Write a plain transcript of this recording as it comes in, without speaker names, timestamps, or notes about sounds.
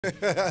You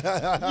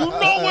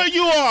know where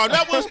you are.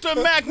 That was the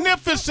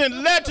magnificent,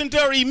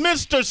 legendary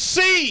Mr.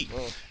 C.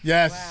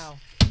 Yes. Wow.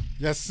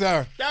 Yes,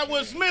 sir. That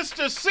was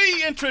Mr.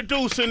 C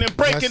introducing and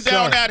breaking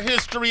down that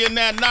history and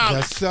that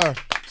knowledge. Yes, sir.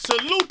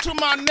 Salute to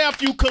my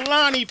nephew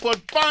Kalani for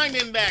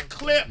finding that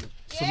clip.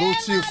 Salute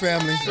to you,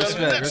 family.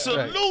 Respect.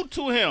 Salute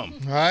to him.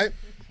 All right.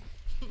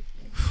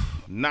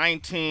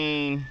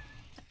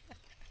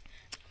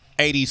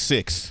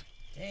 1986.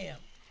 Damn.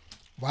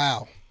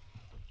 Wow.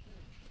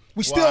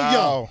 We still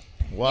young.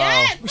 Wow.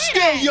 Yes, We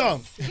still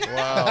young.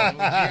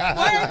 Wow.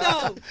 Word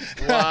though.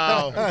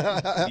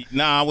 Wow.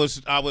 Now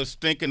I was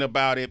thinking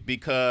about it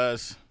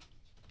because,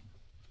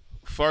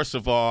 first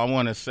of all, I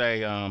want to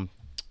say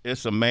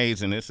it's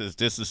amazing. This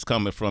is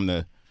coming from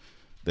the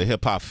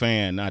hip hop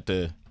fan, not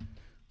the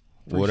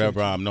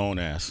whatever I'm known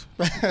as.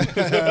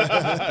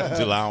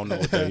 Till I don't know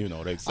what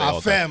they say.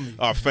 Our family.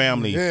 Our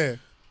family. Yeah.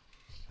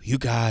 You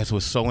guys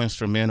were so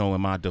instrumental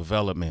in my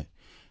development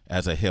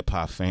as a hip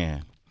hop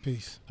fan.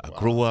 Peace. I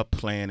grew up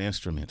playing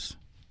instruments.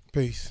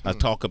 Peace. I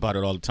talk about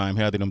it all the time.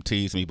 Heather them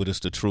tease me, but it's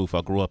the truth. I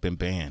grew up in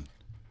band,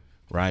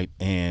 right?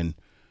 And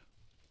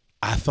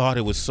I thought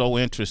it was so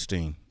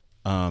interesting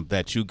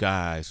that you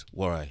guys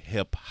were a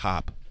hip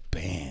hop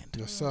band.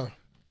 Yes, sir.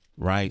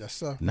 Right? Yes,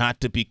 sir.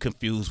 Not to be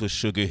confused with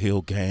Sugar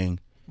Hill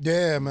Gang.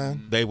 Yeah,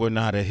 man. They were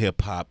not a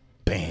hip hop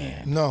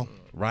band. No.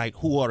 Right?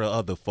 Who are the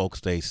other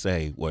folks they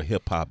say were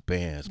hip hop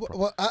bands?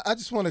 Well, I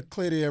just want to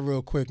clear the air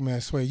real quick,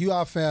 man. Sway, you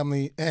our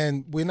family,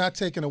 and we're not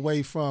taking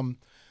away from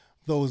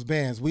those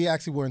bands. We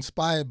actually were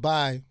inspired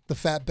by the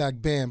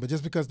Fatback Band, but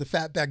just because the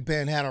Fatback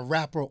Band had a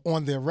rapper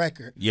on their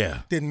record,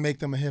 didn't make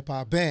them a hip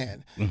hop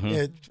band.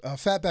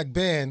 Fatback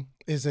Band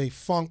is a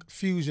funk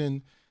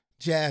fusion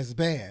jazz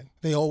band.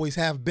 They always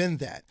have been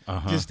that.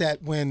 Just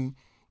that when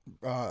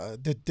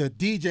the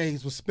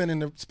DJs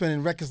were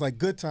spinning records like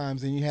Good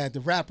Times, and you had the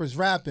rappers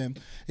rapping,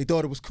 they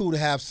thought it was cool to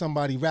have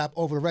somebody rap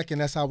over the record,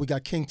 and that's how we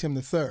got King Tim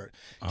III.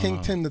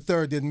 King Tim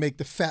III didn't make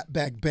the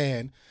Fatback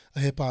Band a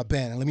hip-hop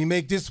band. And let me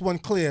make this one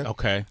clear.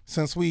 Okay.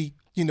 Since we,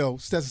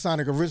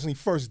 Stetsasonic originally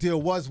first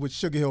deal was with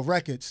Sugar Hill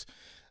Records,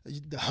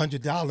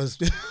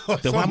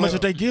 $100. Then how much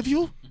did they give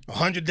you?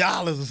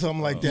 $100 or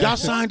something like that. Y'all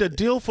signed a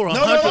deal for $100?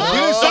 No,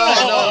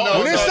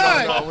 we didn't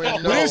sign. We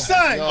didn't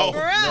sign.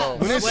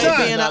 We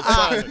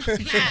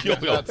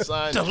didn't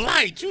sign.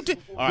 Delight, you did.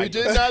 All right. We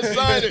did not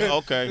sign it.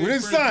 Okay. We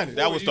didn't sign it.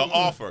 That was the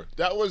offer.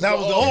 That was the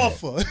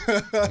offer. offer.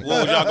 What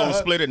was y'all gonna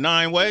split it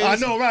 9 ways? I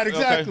know, right?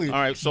 Exactly. Okay.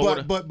 All right.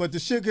 So but the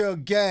Sugar Hill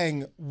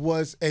Gang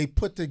was a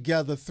put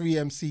together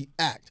 3MC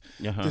act.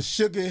 The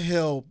Sugar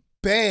Hill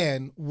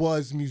Band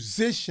was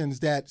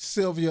musicians that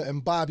Sylvia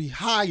and Bobby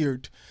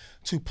hired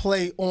to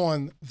play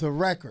on the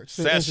record.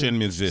 So session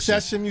musicians.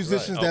 Session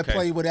musicians that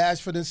played with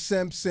Ashford and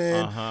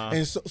Simpson.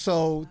 And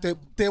so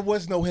there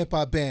was no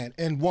hip-hop band.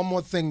 And one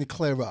more thing to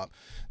clear up.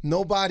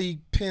 Nobody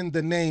pinned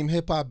the name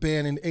hip-hop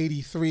band in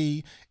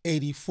 83,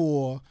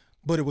 84,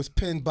 but it was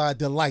pinned by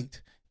Delight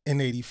in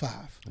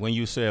 85. When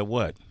you said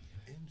what?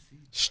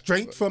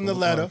 Straight from the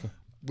letter.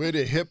 We're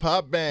the hip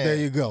hop band. There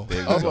you go.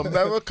 Of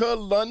America,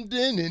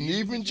 London, and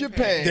even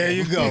Japan. There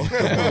you go.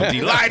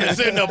 Delight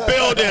is in the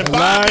building.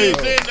 Bobby is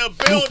in the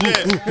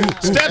building.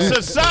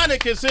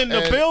 Stetsasonic is in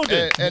the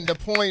building. And the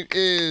point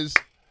is,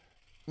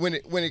 when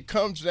it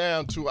comes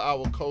down to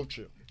our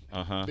culture,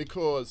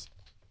 because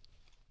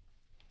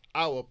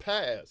our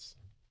past,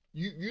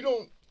 you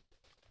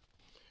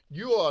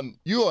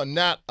are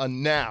not a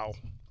now,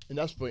 and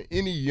that's for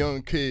any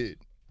young kid.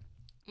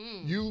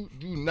 You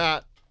do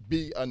not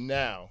be a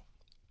now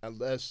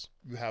unless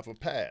you have a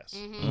past.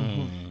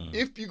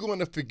 If you're going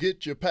to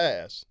forget your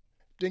past,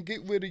 then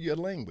get rid of your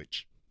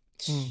language.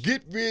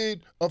 Get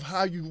rid of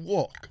how you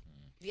walk.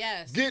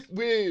 Yes. Get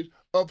rid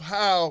of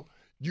how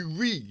you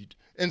read,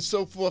 and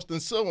so forth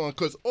and so on,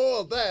 because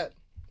all that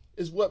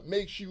is what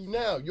makes you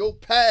now. Your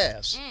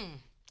past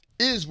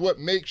is what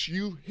makes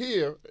you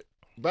here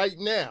right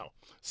now.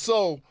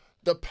 So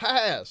the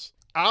past,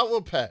 our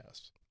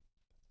past,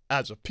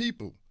 as a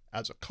people,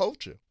 as a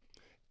culture,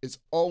 is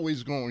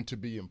always going to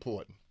be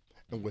important.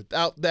 And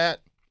without that,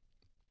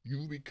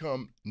 you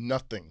become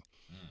nothing.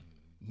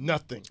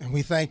 Nothing. And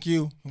we thank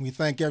you, and we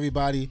thank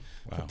everybody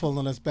for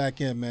pulling us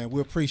back in, man.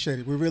 We appreciate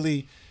it. We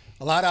really,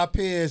 a lot of our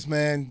peers,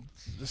 man,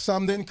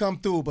 some didn't come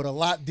through, but a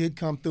lot did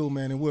come through,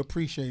 man, and we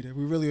appreciate it.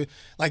 We really,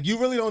 like, you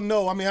really don't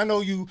know. I mean, I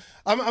know you,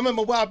 I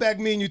remember a while back,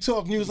 me and you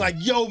talking, you was like,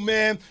 yo,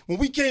 man, when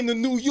we came to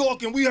New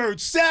York and we heard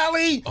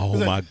Sally. Oh,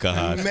 my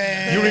God.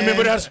 Man. You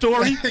remember that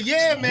story?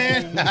 Yeah,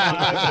 man. Oh, my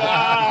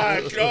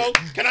God, Joe.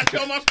 Can I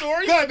tell my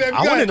story? Go ahead, baby.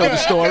 I want to know the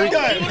story.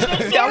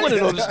 Yeah, I want to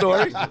know the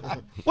story.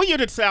 What year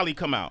did Sally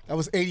come out? That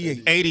was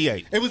 88.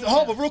 88. It was,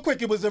 hold on, real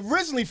quick, it was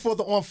originally for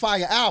the On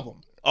Fire album.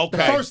 Okay.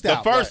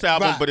 The first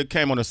album. But it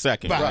came on the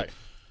second. Right.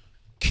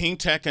 King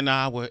Tech and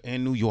I were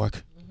in New York.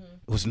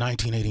 It was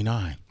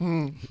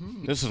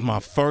 1989. This was my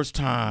first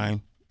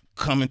time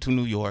coming to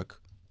New York.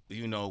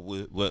 You know,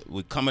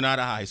 we're coming out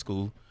of high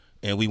school,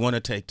 and we want to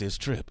take this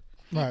trip.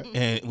 Right.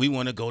 And we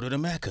want to go to the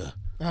Mecca.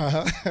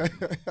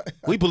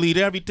 We believed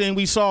everything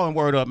we saw in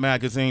Word Up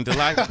magazine.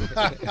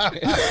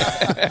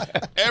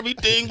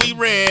 Everything we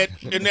read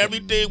and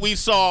everything we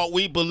saw,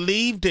 we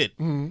believed it.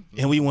 And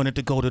we wanted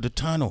to go to the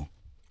tunnel.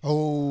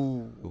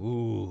 Oh.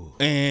 Ooh.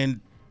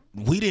 And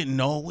we didn't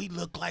know we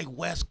looked like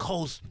West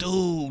Coast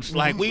dudes.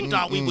 Like we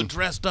thought we were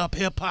dressed up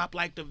hip hop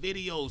like the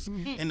videos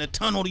in the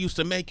tunnel used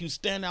to make you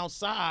stand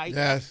outside.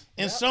 Yes.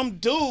 And some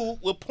dude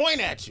would point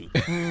at you.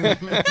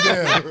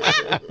 Yeah.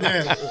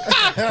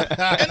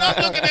 And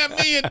I'm looking at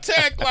me and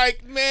Tech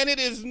like, man, it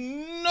is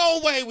no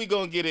way we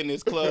gonna get in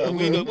this club.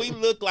 We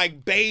look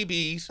like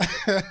babies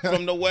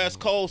from the West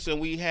Coast, and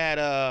we had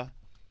a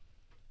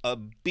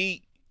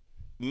beat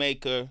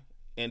maker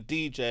and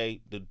DJ,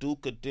 the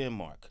Duke of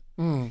Denmark.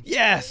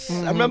 Yes,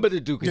 I remember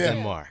the Duke of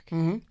Denmark.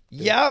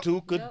 Yep.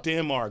 Duke of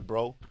Denmark,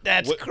 bro.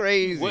 That's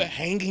crazy. We're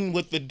hanging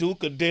with the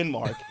Duke of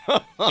Denmark,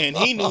 and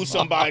he knew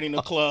somebody in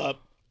the club,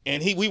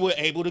 and we were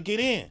able to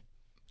get in.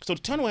 So the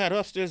tunnel had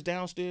upstairs,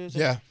 downstairs.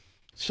 Yeah.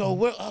 So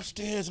we're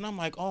upstairs, and I'm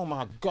like, oh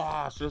my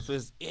gosh, this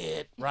is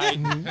it, right?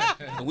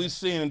 And we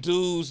seeing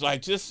dudes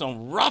like just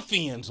some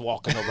ruffians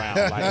walking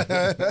around, like,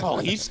 oh,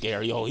 he's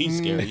scary, oh, he's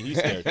scary, he's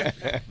scary.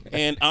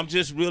 And I'm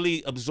just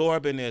really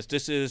absorbing this.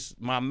 This is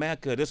my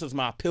Mecca. This is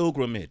my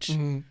pilgrimage,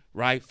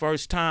 right?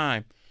 First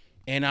time.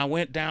 And I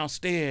went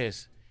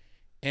downstairs,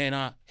 and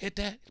I hit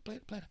that,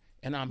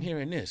 and I'm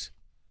hearing this.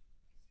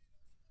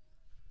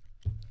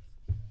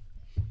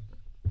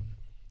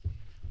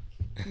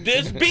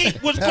 This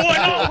beat was going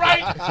on,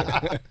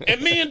 right?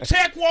 And me and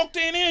Tech walked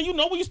in. You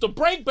know, we used to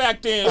break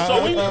back then.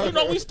 So,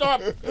 we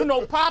start,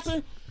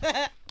 popping.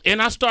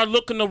 And I start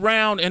looking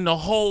around in the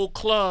whole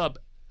club.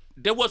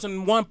 There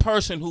wasn't one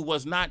person who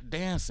was not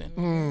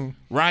dancing,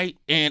 right?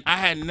 And I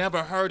had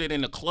never heard it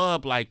in a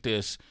club like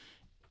this.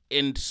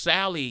 And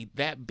Sally,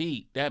 that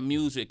beat, that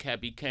music had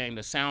became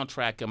the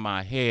soundtrack in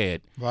my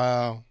head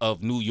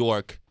of New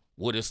York,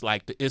 what it's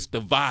like. It's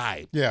the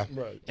vibe. Yeah.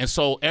 Right. And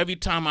so every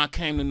time I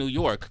came to New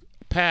York,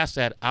 past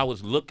that, I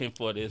was looking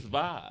for this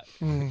vibe,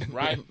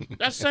 right?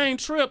 That same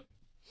trip,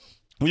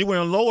 we were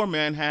in Lower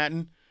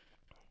Manhattan.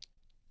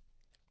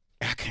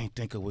 I can't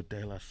think of what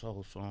De La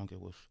Soul song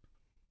it was.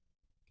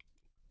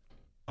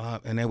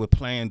 And they were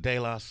playing De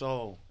La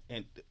Soul.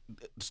 And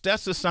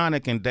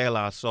Stetsasonic and De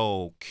La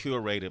Soul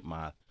curated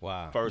my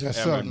first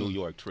ever New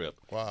York trip.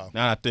 Wow.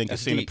 Now I think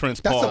it's seen the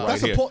Prince Paul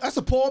right here. That's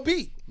a Paul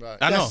beat. Right.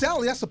 I know. That's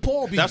Sally. That's a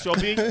Paul beat. That's your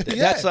beat?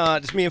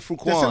 That's me and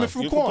Fruquan. That's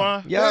him and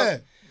Fruquan. Yeah.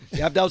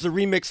 Yep, that was a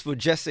remix for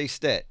Just Say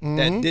Stet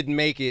that didn't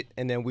make it,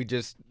 and then we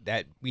just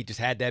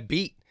had that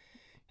beat,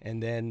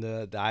 and then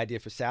the idea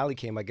for Sally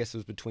came. I guess it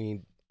was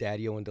between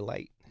Daddy-O and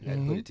Delight that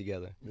put it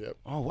together. Yep.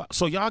 Oh wow!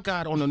 So y'all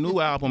got on the new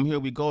album,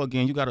 Here We Go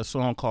Again. You got a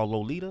song called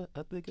Lolita,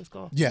 I think it's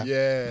called. Yeah.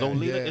 Yeah.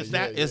 Lolita.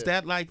 Yeah, Is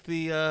that like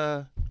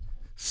the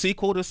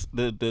sequel to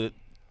the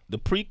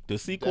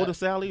sequel to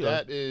Sally?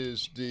 That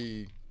is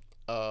the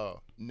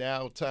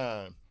now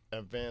time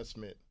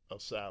advancement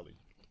of Sally.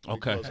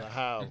 Okay. Because of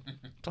how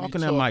Talking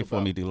that mic for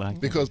me,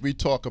 Delight. Because we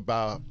talk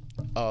about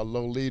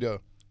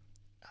Lolita,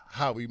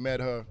 how we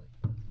met her,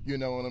 you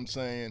know what I'm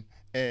saying,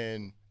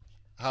 and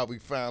how we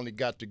finally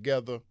got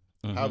together,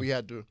 how we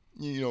had to,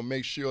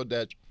 make sure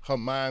that her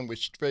mind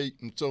was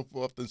straight and so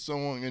forth and so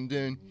on, and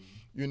then,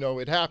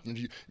 it happens.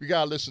 You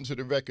gotta listen to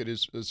the record.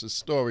 It's a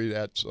story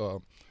that's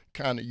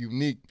kind of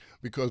unique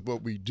because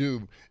what we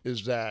do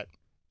is that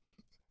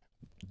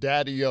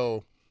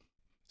Daddy-O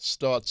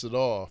starts it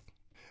off,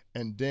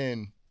 and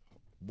then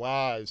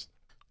Wise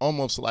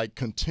almost like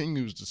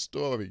continues the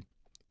story.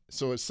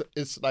 So it's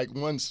like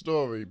one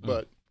story,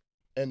 but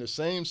and the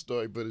same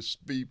story, but it's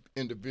three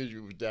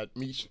individuals that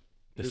meet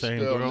The this same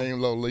girl girl?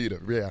 named Lolita.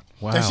 Yeah.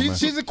 Wow, And man.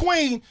 she's a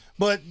queen,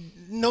 but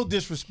no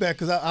disrespect,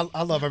 because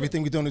I love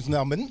everything we're doing this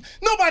now. But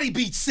nobody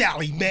beats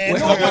Sally, man.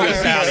 Nobody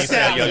beats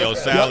Sally. Yo,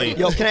 Sally.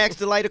 Yo, can I ask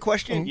Delight a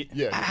question?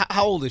 Yeah.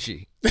 How old is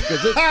she? She's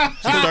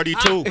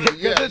 32.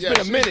 It's been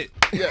a minute.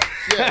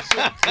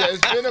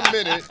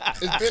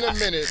 It's been a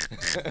minute.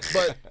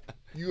 But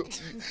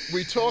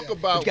we talk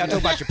about You gotta know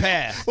about your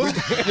past.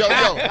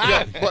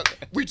 but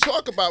we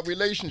talk about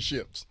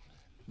relationships,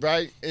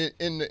 right?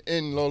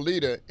 In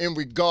Lolita, in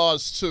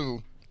regards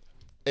to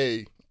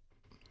a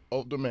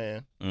older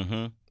man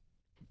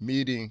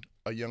meeting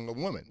a younger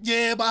woman.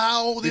 Yeah, but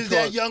how old is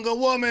that younger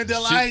woman?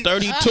 She's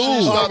 32.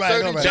 All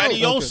right.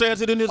 Daddy-O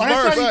says it in his Oh,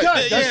 verse. that's right, he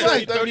does. That's Yeah,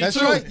 right. 32.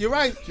 That's right. You're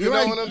right. You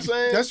know what I'm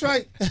saying? That's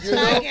right. You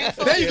know,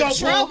 There you go,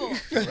 Paul.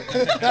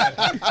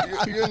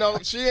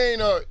 she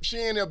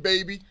ain't a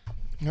baby.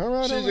 All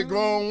right, She's a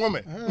grown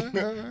woman.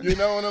 You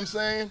know what I'm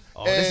saying?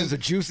 Oh, this is a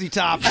juicy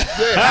topic.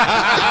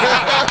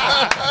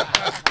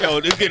 Yo,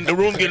 the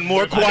room getting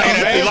more quiet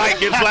as the light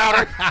gets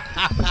louder.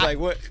 It's like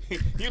what?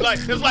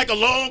 It's like a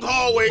long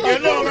hallway. I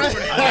know, right?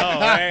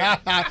 I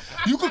know, right?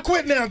 You can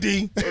quit now,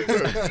 D. You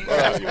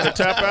wanna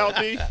tap out,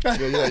 D?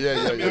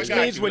 Yeah. Which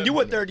means when you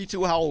were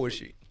 32, how old was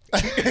she?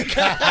 She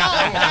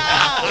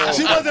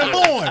wasn't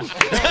born.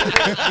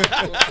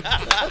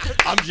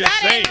 I'm just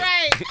saying.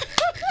 Right.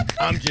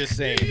 I'm just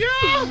saying.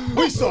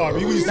 We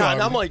sorry. Nah,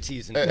 I'm only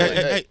teasing.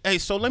 Hey,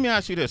 so let me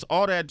ask you this.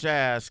 All That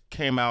Jazz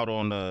came out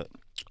on the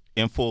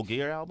In Full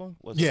Gear album?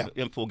 Was Yeah. it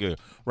In Full Gear,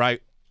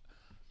 right?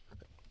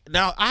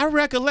 Now, I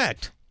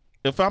recollect,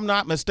 if I'm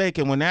not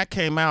mistaken, when that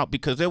came out,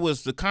 because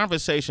the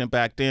conversation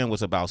back then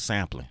was about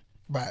sampling,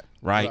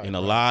 Right. and a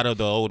lot of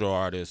the older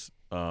artists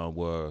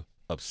were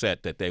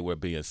upset that they were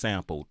being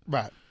sampled.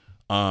 Right.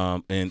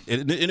 And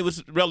it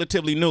was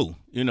relatively new,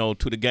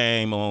 to the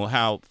game on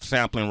how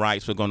sampling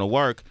rights were going to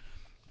work.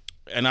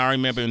 And I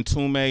remember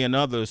Ntume and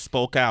others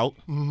spoke out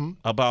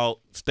about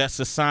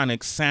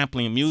Stetsasonic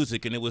sampling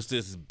music, and it was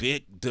this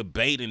big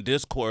debate and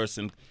discourse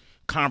and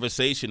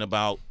conversation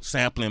about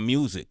sampling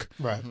music.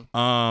 Right.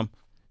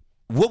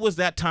 What was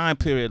that time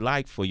period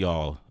like for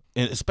y'all?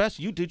 And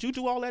especially did you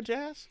do all that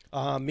jazz?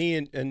 Me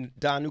and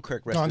Don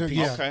Newkirk, rest Don in peace.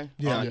 Yeah. Okay.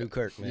 Yeah. Don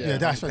Newkirk, man. Yeah,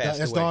 that's He right. passed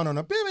That's away. Dawn on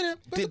a.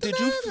 Did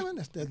you-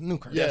 That's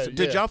Newkirk. Yeah.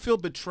 Did y'all feel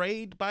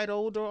betrayed by the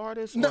older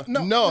artists? No.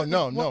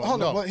 No. Well,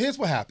 hold on. Well, here's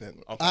what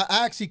happened. Okay.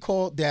 I actually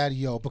called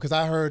Daddy-O because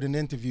I heard an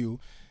interview.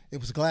 It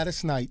was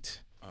Gladys Knight,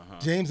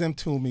 James M.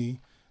 Toomey.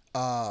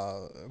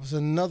 It was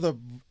another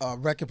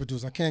record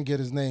producer. I can't get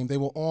his name. They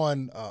were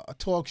on a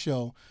talk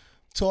show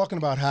talking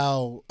about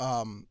how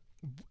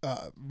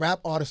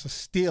rap artists are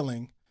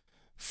stealing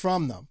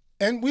from them.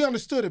 And we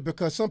understood it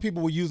because some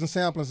people were using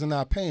samplers and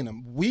not paying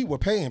them. We were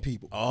paying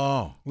people.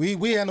 Oh. We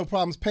had no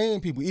problems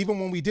paying people. Even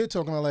when we did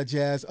Talking All That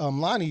Jazz,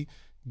 Lonnie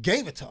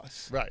gave it to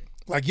us. Right.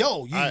 Like,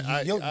 yo,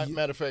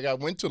 Matter of fact, I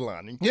went to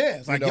Lonnie. Yeah,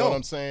 it's like, you know yo. what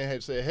I'm saying?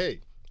 Had said, hey,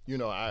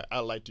 I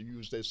like to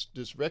use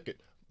this record,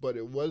 but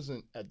it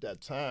wasn't at that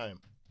time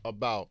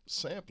about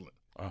sampling.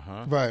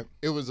 Right.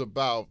 It was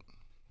about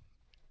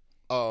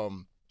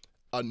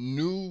a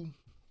new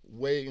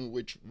way in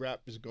which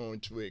rap is going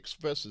to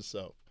express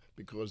itself,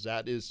 because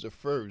that is the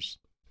first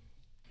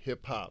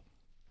hip hop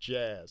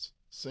jazz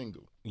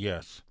single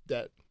Yes.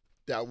 that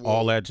will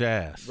All that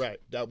jazz. right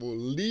that will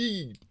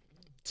lead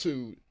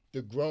to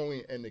the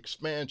growing and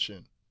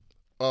expansion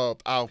of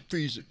our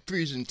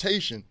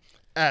presentation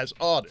as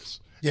artists.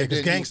 Yeah, And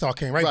because then Gangstar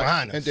came right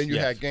behind us. And then you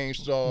Yes. had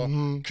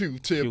Gangstar,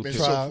 Q-Tip, and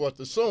so Tribe. forth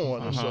and so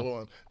on and so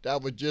on.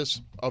 That was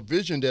just a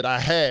vision that I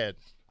had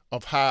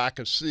of how I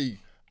could see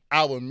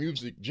our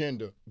music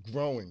gender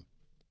growing.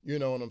 You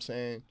know what I'm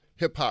saying?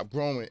 Hip hop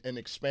growing and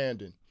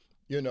expanding.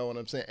 You know what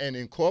I'm saying? And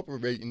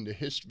incorporating the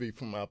history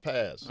from our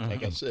past.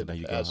 Like I said, There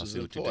the you go. I past is see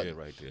what you important.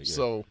 did right there. Yeah.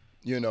 So,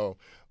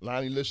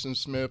 Lonnie Liston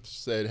Smith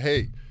said,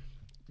 hey,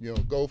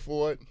 go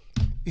for it.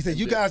 He said,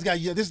 "You guys got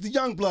this is the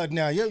young blood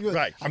now." Yeah,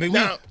 Right. I mean,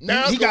 Now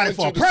he got it going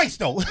for a to the- price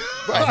though.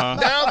 Right.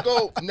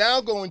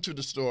 Now go into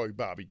the story,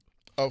 Bobby,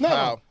 of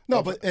how.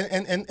 But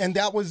and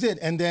that was it.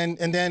 And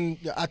then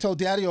I told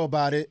Daddy-O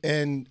about it,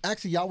 and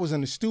actually y'all was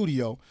in the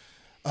studio,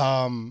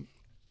 and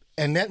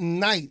that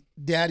night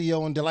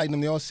Daddy-O and Delight and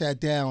them, they all sat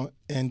down,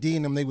 and D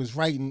and them, they was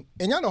writing,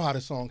 and y'all know how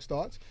the song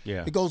starts.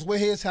 Yeah. It goes, well,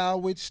 here's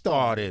how it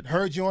started.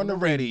 Heard you on the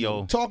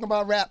radio. Talking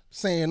about rap,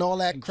 saying all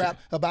that crap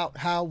about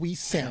how we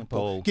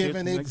sample. Give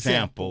an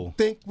example.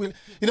 Think we,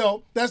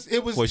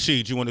 it was. Well,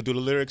 Sheed, you want to do the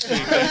lyrics?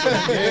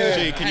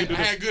 Sheed, can you do I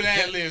had good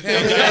ad libs.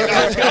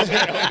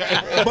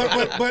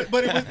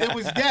 but it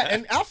was that,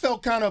 and I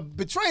felt kind of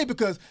betrayed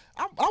because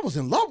I was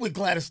in love with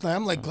Gladys Knight.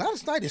 I'm like,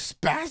 Gladys Knight is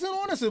spazzing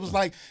on us. It was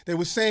like they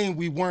were saying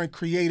we weren't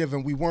creative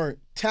and we weren't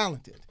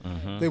talented.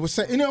 They were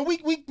saying,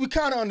 we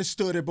kind of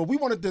understood it, but we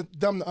wanted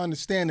them to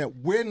understand that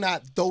we're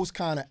not those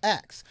kind of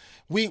acts.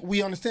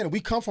 We understand it. We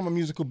come from a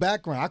musical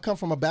background. I come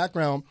from a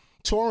background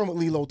touring with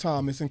Lilo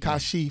Thomas and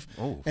Kashif,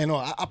 and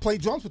I play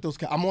drums with those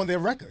guys. I'm on their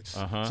records.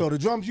 So the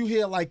drums you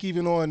hear, like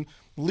even on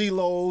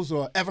Lilo's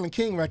or Evelyn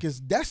King records,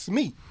 that's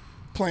me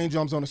playing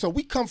drums on it. So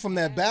we come from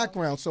that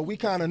background, so we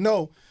kind of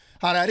know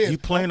how that is. You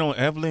playing on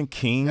Evelyn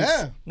King's?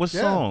 Yeah. What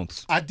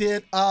songs? I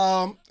did.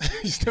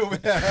 You still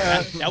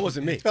That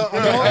wasn't me.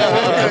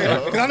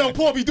 I know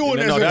Paul be doing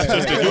this. No, that's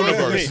just the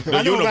universe. The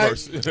I know,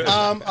 universe.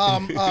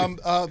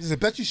 Is it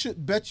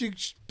Bet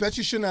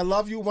You Shouldn't I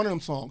Love You? One of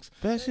them songs.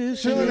 Bet you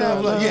Shouldn't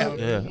Have Love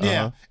You. Yeah.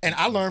 Yeah. And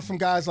I learned from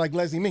guys like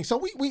Leslie Ming.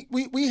 So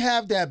we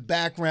have that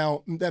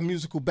background, that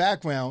musical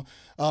background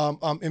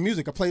in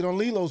music. I played on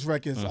Lilo's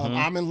records.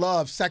 I'm in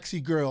Love, Sexy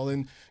Girl,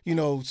 and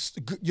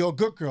You're a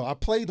Good Girl. I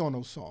played on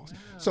those songs.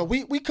 So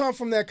we come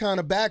from that kind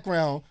of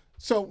background.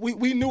 So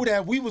we knew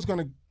that we was going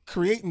to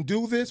create and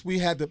do this. We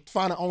had to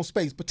find our own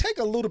space, but take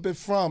a little bit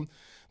from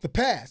the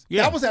past.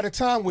 Yeah. That was at a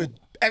time where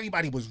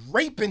everybody was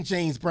raping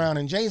James Brown,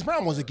 and James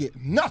Brown wasn't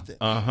getting nothing.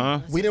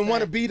 We didn't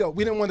want to be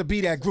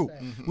that group.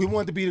 We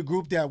wanted to be the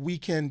group that we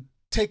can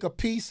take a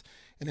piece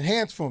and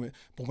enhance from it.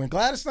 But when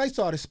Gladys Knight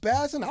started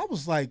spazzing, I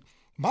was like,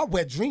 my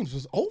wet dreams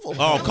was over.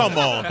 Oh, come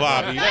on,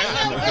 Bobby.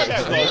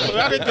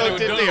 I didn't go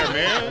to there,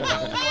 man.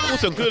 It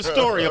was a good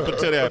story up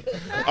until that.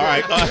 All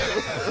right.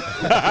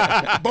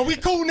 But we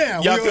cool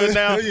now. Y'all good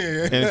now?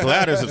 Yeah. And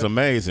Gladys is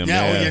amazing,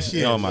 Yeah, man. oh, yes, she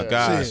is. Oh, my She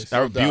gosh. is.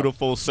 Her No doubt.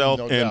 beautiful self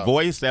No and doubt.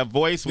 voice. That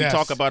voice, we Yes.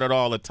 talk about it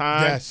all the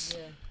time. Yes.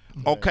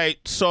 Okay,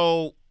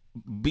 so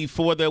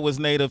before there was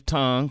Native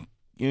Tongue,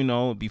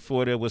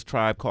 before there was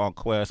Tribe Called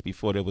Quest,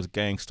 before there was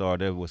Gangstar,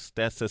 there was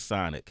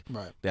Stetsasonic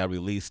Right. that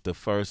released the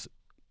first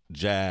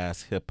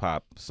jazz hip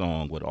hop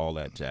song with all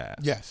that jazz?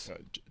 Yes.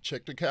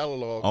 Check the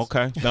catalogs.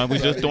 Okay. Now we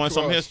just doing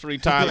some history,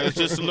 Tyler. It's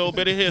just a little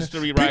bit of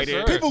history right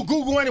here. People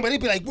Google anyway. They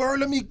be like, "Word,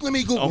 let me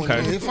Google."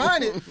 Okay. They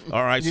find it.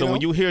 All right. So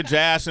when you hear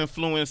jazz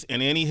influence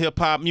in any hip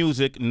hop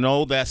music,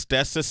 know that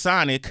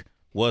Stetsasonic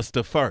was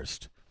the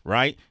first,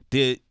 right?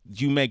 Did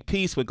you make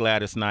peace with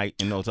Gladys Knight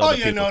and those other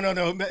people? No.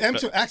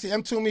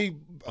 M Toomey,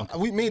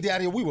 me and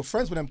Daddy, we were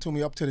friends with M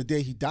Toomey up to the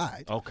day he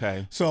died.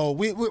 Okay. So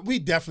we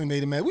definitely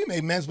made amends. We made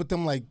amends with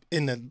them like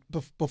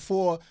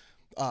before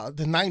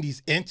the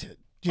 90s entered.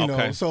 You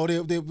know, so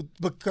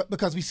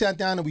because we sat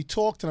down and we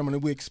talked to them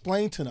and we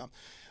explained to them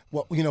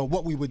what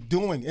we were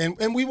doing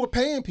and we were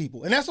paying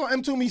people, and that's what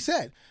M Toomey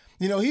said.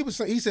 You know, he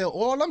said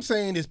all I'm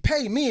saying is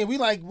pay me, and we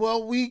like,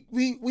 well, we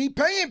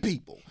paying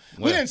people.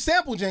 Well, we didn't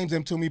sample James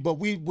M Toomey, but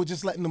we were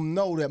just letting them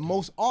know that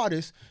most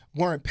artists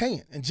weren't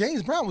paying, and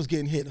James Brown was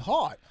getting hit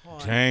hard.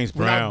 James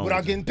Brown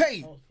without getting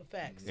paid.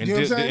 Facts. And, you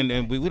know what I'm saying?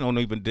 and we don't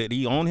even, did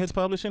he own his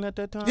publishing at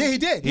that time? Yeah, he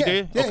did. He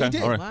did? Yeah, Okay. he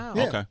did. All right. Wow.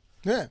 Yeah. Okay.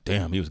 Yeah.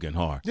 Damn, he was getting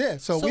hard. Yeah.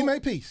 So we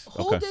made peace.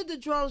 Who did the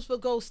drums for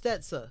Go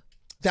Stetsa?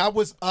 That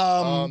was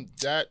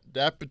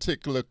that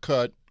particular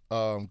cut,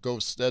 Go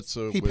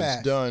Stetsa, was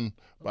passed. done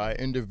by an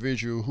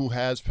individual who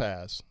has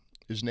passed.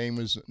 His name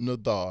is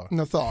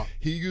Nathar.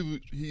 He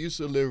used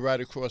to live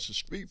right across the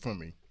street from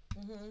me.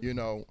 You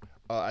know,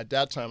 at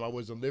that time I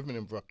wasn't living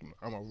in Brooklyn.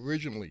 I'm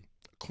originally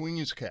a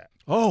Queens cat.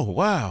 Oh,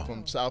 wow.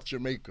 From South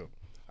Jamaica.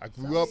 I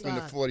grew up in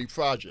the 40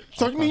 Projects.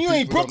 So you mean you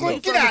ain't Brooklyn?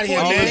 Get out of here,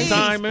 All man. this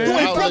time, man. You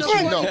ain't I'll let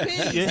Brooklyn?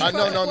 you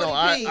know. No.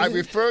 I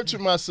refer to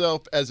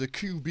myself as a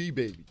QB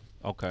baby.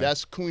 Okay.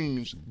 That's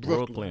Queens,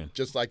 Brooklyn.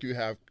 Just like you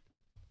have,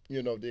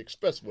 the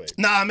expressway.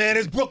 Nah, man,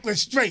 it's Brooklyn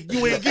straight.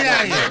 You ain't get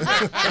out of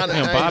here.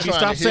 Damn, Bobby,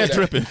 stop set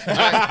tripping.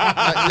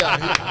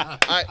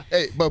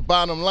 Hey, but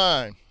bottom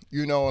line,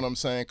 you know what I'm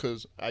saying?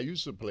 Because I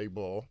used to play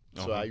ball,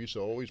 so I used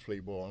to always play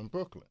ball in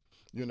Brooklyn.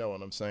 You know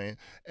what I'm saying?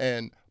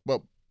 And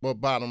but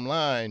bottom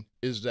line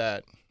is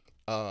that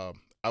I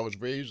was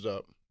raised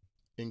up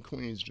in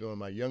Queens during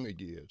my younger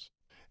years,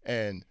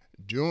 and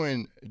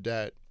during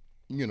that,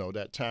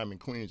 that time in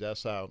Queens,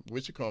 that's how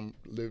Wichicom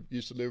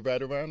used to live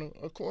right around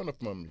a corner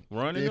from me.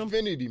 Running the them?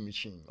 Infinity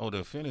Machine. Oh, the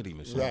Infinity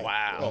Machine. Right.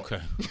 Wow.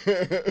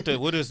 Okay.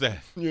 What is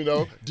that?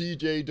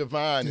 DJ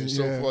Divine and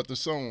so forth and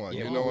so on.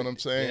 You know what I'm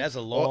saying? Yeah, that's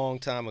a long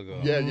time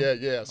ago.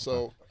 Yeah.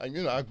 So, I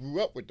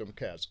grew up with them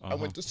cats. I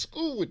went to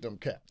school with them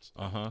cats.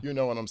 You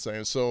know what I'm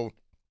saying? So,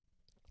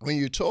 when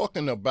you're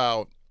talking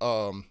about,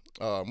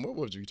 what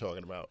was you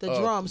talking about? The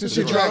drums. Just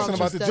you're asking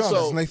about the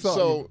drums. And they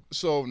thought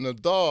So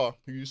Nadar,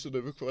 who used to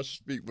live across the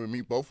street with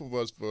me, both of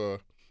us were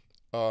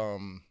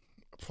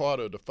part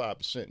of the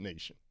 5%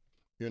 Nation.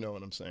 You know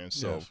what I'm saying?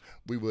 So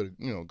we were,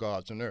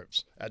 gods and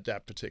earths at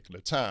that particular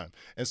time.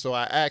 And so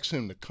I asked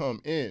him to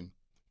come in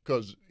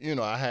because,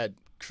 I had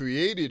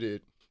created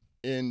it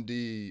in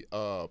the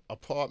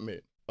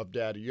apartment of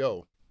Daddy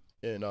O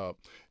in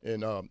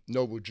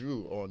Noble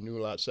Drew on New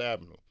Lots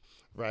Avenue,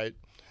 right?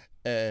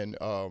 And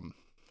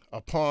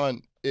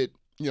upon it,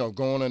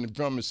 going on the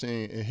drum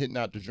machine and hitting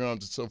out the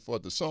drums and so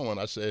forth and so on,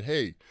 I said,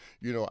 hey,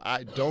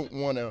 I don't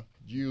want to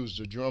use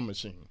the drum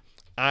machine.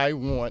 I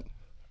want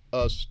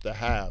us to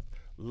have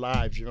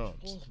live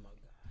drums. Oh my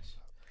gosh.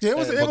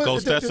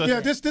 Yeah,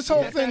 this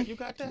whole thing. You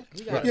got that?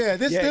 Yeah,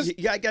 this.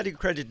 I got to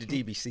credit the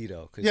DBC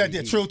though. True.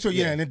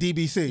 Yeah, and the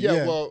DBC.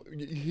 Yeah, well,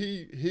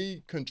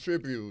 he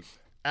contributed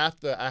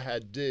after I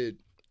had did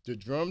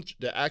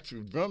the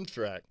actual drum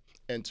track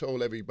and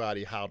told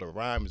everybody how the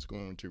rhyme is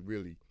going to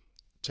really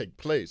take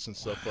place and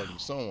so forth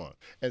and so on.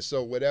 And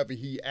so whatever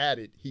he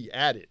added,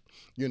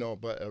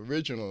 but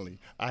originally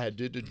I had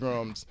did the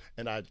drums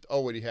and I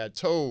already had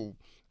told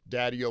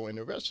Daddy-O and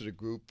the rest of the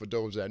group, for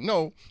those that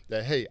know,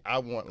 that, hey, I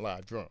want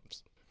live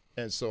drums.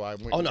 And so I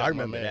went. Oh, no, I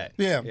remember that.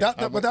 Yeah,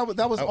 but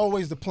that was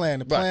always the plan.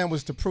 The plan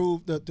was to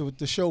prove,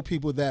 to show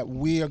people that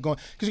we are going.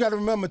 Because you got to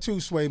remember, too,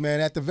 Sway, man,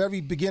 at the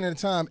very beginning of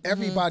the time,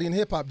 everybody in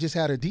hip-hop just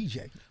had a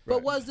DJ.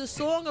 But was the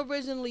song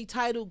originally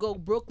titled Go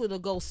Brooklyn or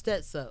Go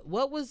Stetsa?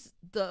 What was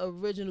the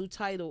original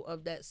title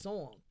of that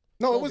song?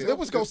 No, it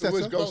was Go Stetsa. It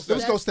was Go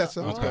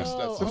Stetsa. Okay.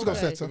 It was Go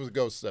Stetsa. It was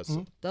Go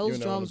Stetsa. Those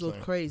drums were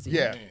crazy.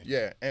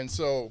 Yeah. And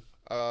so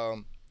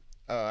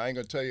I ain't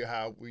gonna tell you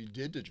how we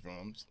did the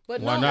drums.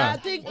 But why no, not?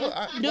 I think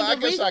I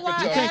guess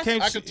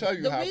I could tell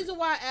you. The reason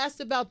why I asked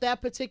about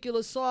that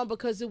particular song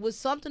because it was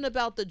something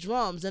about the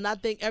drums, and I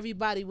think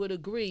everybody would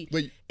agree.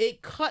 But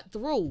it cut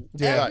through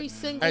every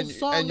single and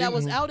song that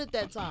was out at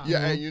that time.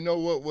 Yeah, and you know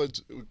what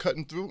was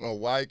cutting through, or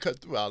why it cut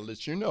through? I'll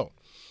let you know.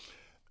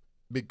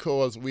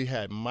 Because we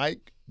had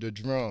Mike the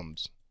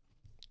drums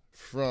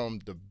from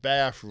the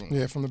bathroom.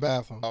 Yeah, from the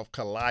bathroom of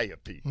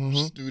Calliope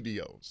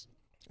Studios.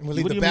 And we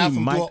leave the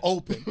bathroom door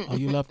open. Oh,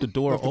 you left the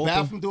door open? The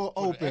bathroom door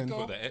open.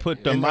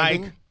 Put the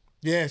mic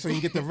Yeah, so you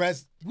get the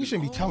rest. We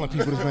shouldn't be telling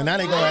people this, man. Now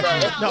they go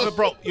actually. No,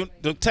 bro,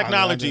 the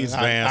technology is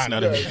advanced. I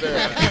now. That's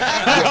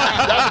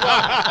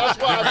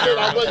why I said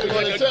I wasn't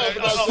going to tell.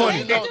 That's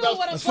funny.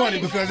 That's funny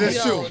because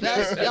it's true.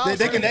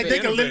 They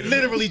can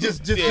literally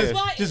just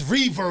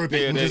reverb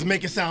it and just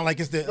make it sound like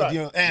it's the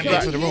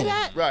ambience of the room.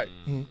 Right.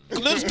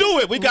 Let's do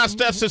it. We got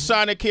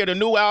Stetsasonic here. The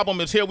new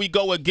album is Here We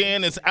Go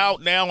Again. It's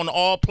out now on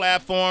all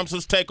platforms.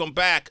 Let's take them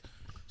back.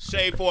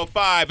 Shade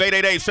 45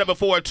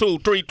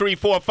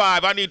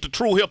 888-742-3345. I need the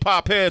true hip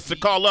hop heads to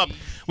call up.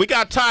 We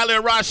got Tyler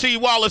and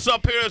Rasheed Wallace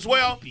up here as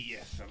well.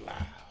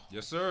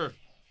 Yes, sir.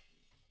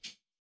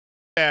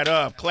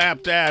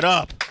 Clap that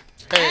up.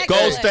 Hey,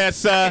 Go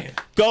Stetsa.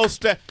 Go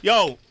Stet.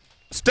 Yo,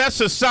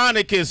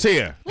 Stetsasonic is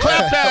here.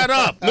 Clap that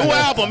up. New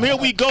album. Here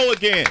we go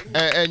again.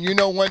 And you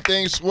know one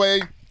thing,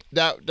 Sway,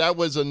 that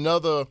was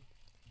another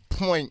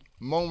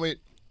moment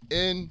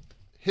in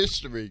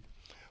history,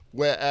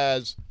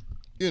 whereas,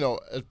 you know,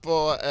 as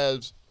far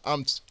as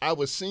I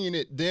was seeing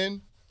it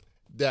then,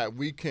 that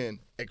we can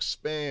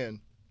expand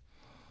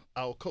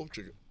our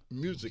culture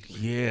musically.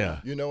 Yeah.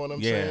 You know what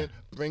I'm saying?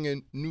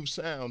 Bringing new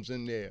sounds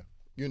in there.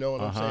 You know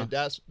what I'm saying?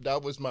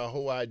 That was my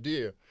whole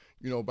idea,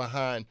 you know,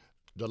 behind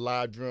the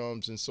live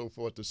drums and so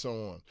forth and so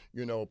on.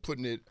 You know,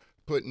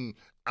 putting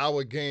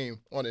our game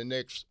on the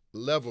next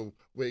level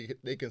where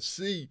they can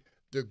see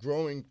the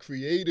growing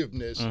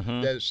creativeness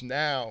that's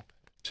now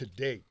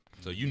today.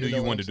 So you knew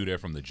you wanted to do that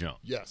from the jump.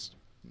 Yes.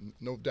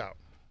 No doubt.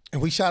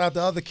 And we shout out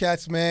the other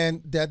cats,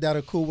 man, that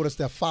are cool with us,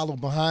 that follow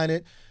behind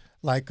it.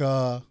 Like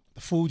the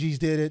Fugees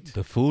did it.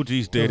 The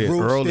Fugees did The it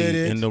Roots early, did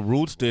it. and the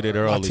Roots did it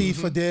early.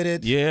 Latifah did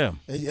it. Yeah.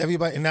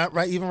 Everybody, and not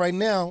right. Even right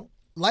now,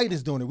 Light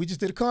is doing it. We just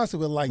did a concert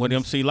with Light. With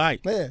MC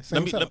Light. Yeah,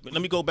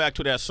 let me go back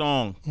to that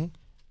song.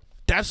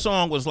 That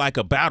song was like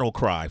a battle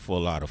cry for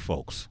a lot of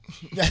folks.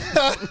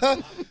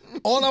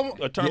 All I want.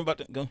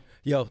 Go.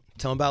 Yo,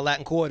 tell them about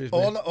Latin Quarters,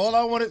 man. All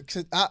I wanted.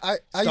 Cause I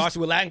Starts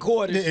with Latin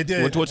Quarters. It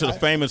did. Which was a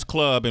famous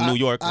club in New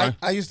York, right?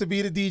 I used to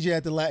be the DJ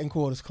at the Latin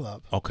Quarters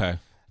Club. Okay.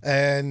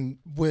 And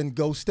when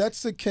Go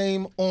Stetsa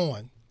came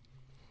on,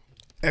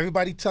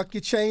 everybody tuck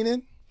your chain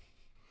in.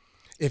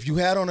 If you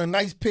had on a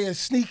nice pair of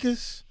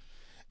sneakers,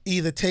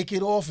 either take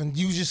it off and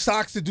use your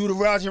socks to do the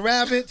Roger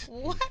Rabbit.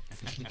 What?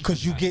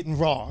 Because you getting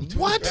robbed.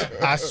 What?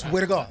 I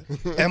swear to God.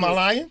 Am I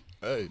lying?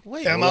 Hey.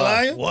 Wait, am I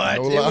lying? What?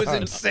 No It was lie.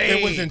 insane.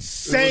 It was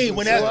insane.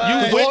 When that, You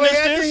all they witnessed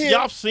had to this? hear-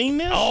 Y'all seen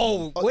this?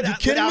 Oh, you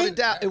kidding without me? a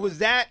doubt. It was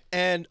that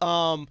and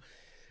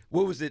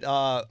what was it?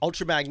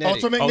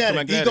 Ultramagnetic.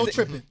 Ultramagnetic. Ultramagnetic. Ego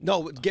tripping.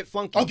 No, Get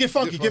Funky. Oh, get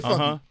funky, get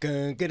funky.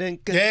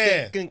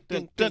 Yeah. Because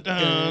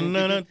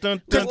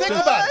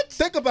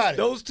think about it.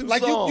 Those two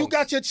like songs. you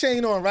got your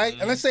chain on, right?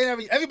 And let's say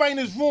everybody in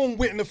this room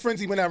went in the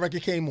frenzy when that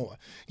record came on.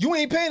 You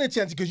ain't paying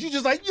attention because you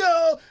just like,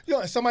 yo,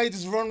 and somebody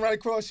just run right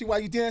across you while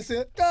you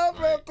dancing. Go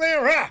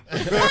Brooklyn, rah.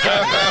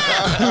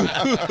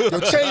 Your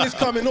chain is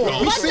coming on.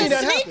 We But seen the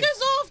that happen.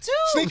 sneakers off too.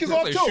 Sneakers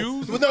off They too.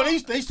 shoes? But no, they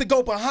used to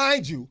go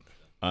behind you,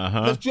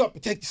 lift you up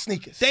and take the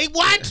sneakers. They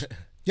what?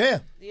 Yeah.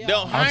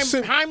 No,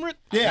 Heinrich?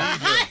 Yeah.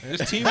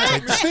 This team.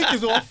 Take the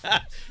sneakers off.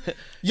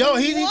 Yo,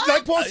 he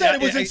like Paul said,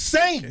 it was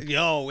insane.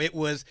 Yo, it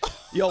was.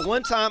 Yo,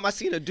 one time I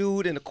seen a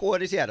dude in the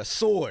quarters. He had a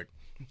sword.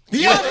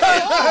 Yeah.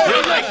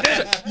 Like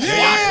this.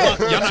 Yeah.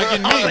 Y'all not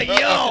getting me. I was like,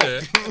 yo.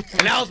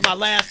 And that was my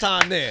last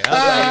time there. I was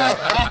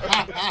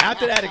like,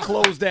 after that, it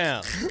closed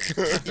down.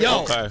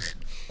 Yo, Okay.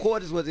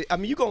 Quarters was. I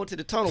mean, you going to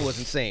the tunnel was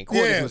insane.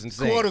 Quarters was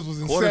insane. Quarters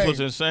was insane. Quarters was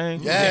insane?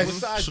 Yes. What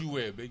size you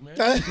wear, big man?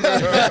 That's crazy.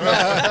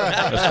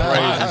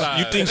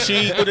 You think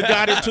she would have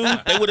got it too?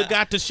 They would have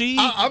got the she?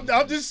 I'm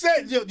just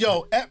saying,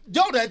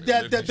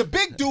 that the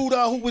big dude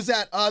who was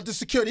at the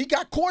security, he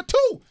got caught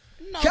too.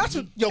 Cats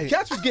was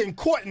getting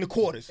caught in the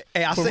quarters.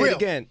 Hey, I'll For say real. it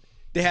again.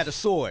 They had a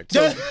sword.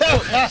 So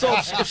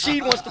if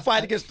she wants to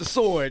fight against the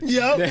sword,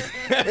 Yep.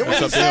 It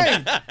was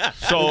insane. It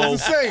So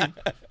was insane.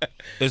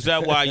 is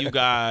that why you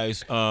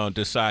guys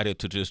decided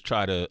to just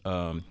try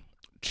to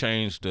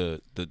change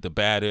the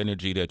bad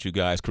energy that you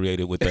guys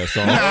created with that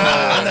song? No.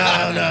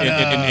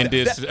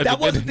 that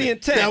wasn't the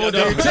intent. That was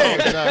the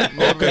intent.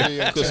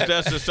 Because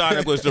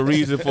Stetsasonic was the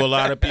reason for a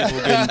lot of people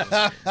getting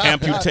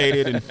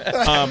amputated, and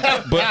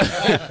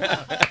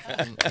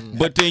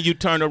but then you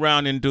turn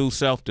around and do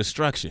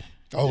self-destruction.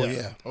 Oh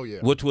yeah. Oh yeah.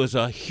 Which was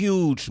a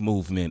huge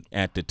movement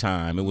at the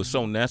time. It was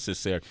so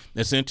necessary.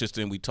 It's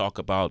interesting we talk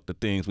about the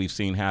things we've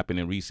seen happen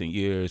in recent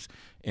years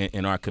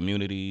in our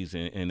communities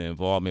and the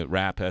involvement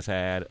rap has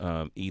had,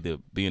 either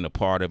being a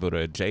part of it or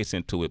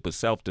adjacent to it. But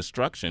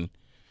self-destruction,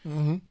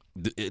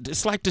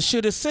 it's like the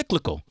shit is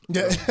cyclical.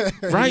 Yeah.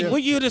 Right? Yeah.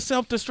 What year did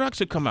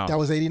self-destruction come out? That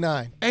was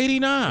 89.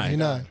 89.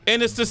 89.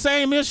 And it's the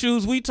same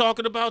issues we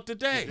talking about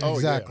today. Oh,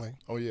 Exactly. Yeah.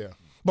 Oh yeah.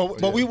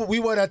 But we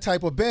were that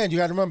type of band. You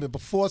got to remember,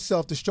 before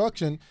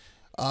Self-Destruction,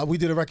 we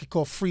did a record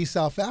called Free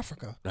South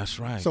Africa. That's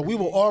right. So we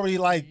were already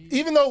like,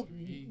 even though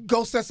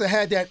Ghost Stetsa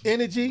had that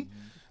energy,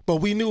 but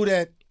we knew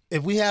that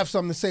if we have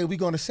something to say, we're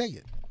going to say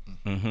it.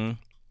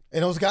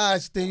 And those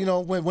guys, they, you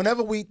know,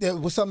 whenever there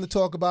was something to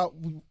talk about,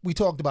 we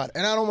talked about it.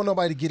 And I don't want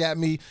nobody to get at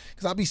me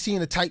because I'll be seeing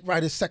the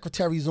typewriters,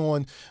 secretaries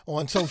on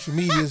social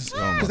medias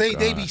because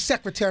they be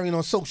secretarying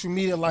on social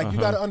media. Like, you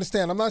got to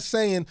understand, I'm not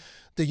saying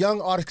the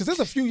young artists, because there's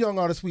a few young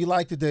artists we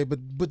like today,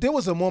 but there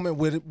was a moment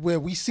where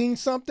we seen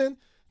something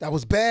that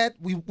was bad,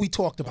 we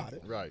talked about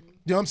it. Right.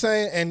 You know what I'm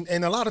saying?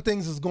 And a lot of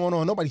things is going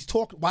on. Nobody's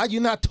talking. Why are you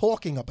not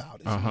talking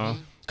about it?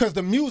 Because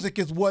the music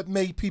is what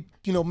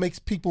makes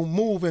people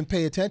move and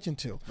pay attention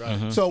to.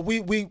 Right. So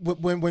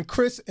when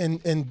Chris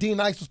and D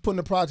Nice was putting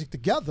the project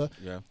together,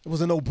 it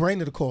was a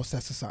no-brainer to call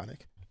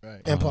Stetsasonic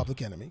and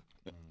Public Enemy,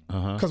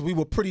 because we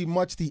were pretty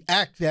much the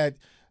act that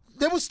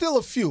there was still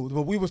a few,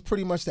 but we was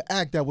pretty much the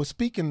act that was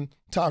speaking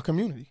to our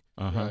community.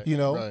 You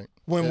know,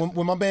 when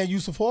my man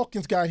Yusuf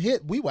Hawkins got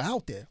hit, we were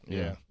out there.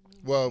 Yeah.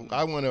 Well,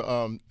 I want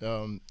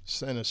to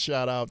send a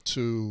shout out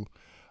to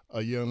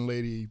a young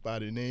lady by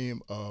the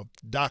name of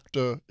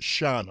Dr.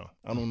 Shauna.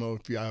 I don't know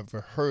if you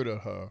ever heard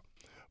of her,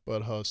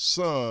 but her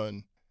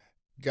son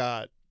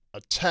got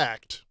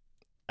attacked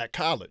at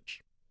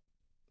college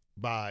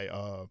by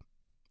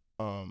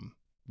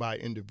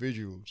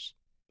individuals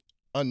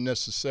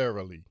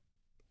unnecessarily,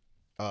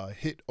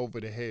 hit over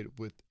the head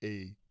with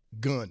a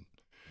gun,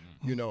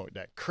 you know,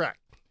 that cracked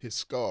his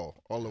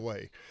skull all the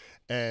way.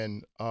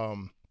 And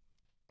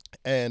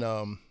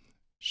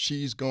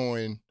she's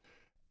going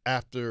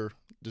after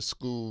the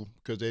school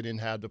because they didn't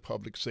have the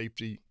public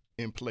safety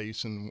in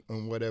place and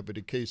whatever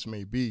the case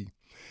may be.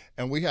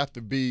 And we have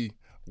to be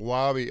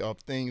wary of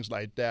things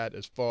like that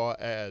as far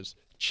as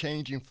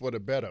changing for the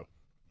better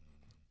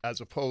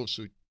as opposed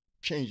to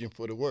changing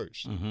for the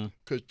worse.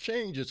 Because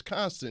change is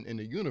constant in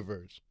the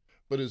universe,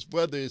 but it's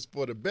whether it's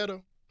for the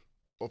better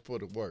or for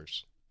the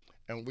worse.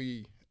 And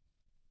we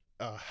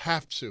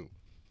have to.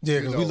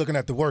 Yeah, because we're looking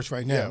at the worst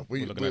right now. Yeah,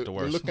 we're looking at the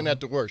worst. We're looking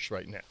at the worst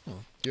right now.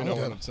 You know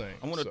what I'm saying?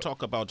 I want to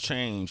talk about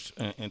change,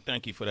 and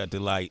thank you for that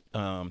delight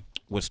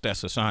with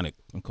Stetsasonic.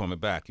 I'm coming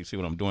back. You see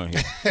what I'm doing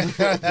here?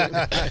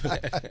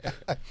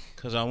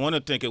 Because I want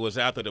to think it was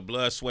after the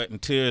Blood, Sweat,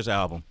 and Tears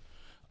album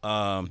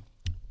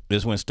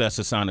is when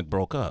Stetsasonic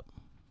broke up.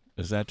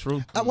 Is that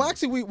true? Well,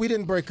 actually, we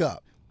didn't break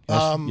up.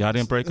 Y'all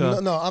didn't break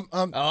up? No,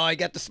 I'm Oh, I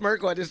got the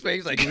smirk on his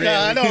face. Like, really?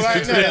 I know,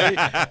 right? Really?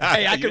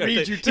 Hey, I can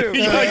read you too.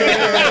 You're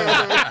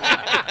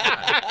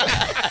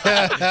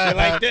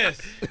like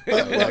this.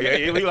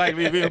 We like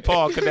me and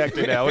Paul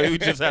connected now. We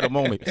just had a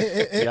moment. Y'all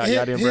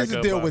didn't here's break the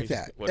up, deal Bobby. with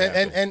that. What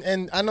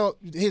And I know,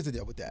 here's the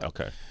deal with that.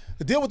 Okay.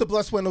 The deal with the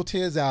Blood, Sweat, No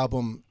Tears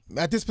album,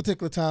 at this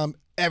particular time,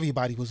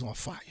 everybody was on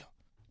fire.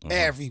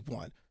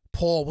 Everyone.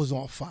 Paul was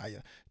on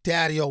fire.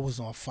 Daddy-O was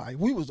on fire.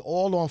 We was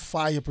all on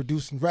fire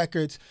producing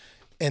records,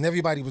 and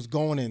everybody was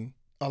going in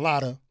a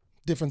lot of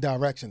different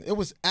directions. It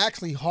was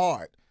actually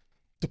hard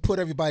to put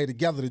everybody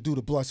together to do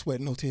the Blood,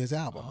 Sweat, No Tears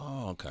album.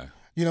 Oh, okay.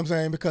 You know what I'm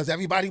saying? Because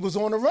everybody was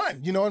on the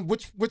run, you know, and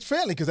which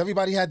fairly, because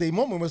everybody had their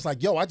moment where it's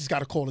like, yo, I just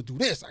got a call to do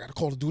this. I got a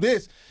call to do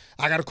this.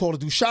 I got a call to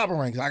do Shabba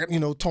Ranks. I got, you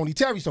know, Tony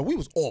Terry. So we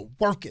was all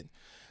working.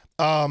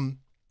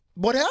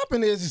 What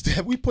happened is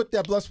that we put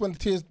that Blood, Sweat, and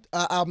Tears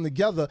album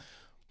together,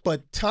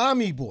 but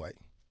Tommy Boy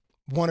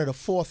wanted a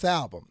fourth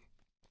album,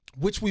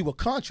 which we were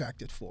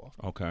contracted for.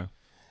 Okay.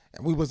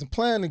 And we wasn't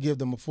planning to give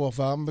them a fourth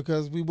album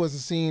because we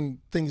wasn't seeing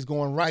things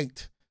going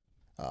right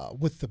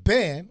with the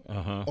band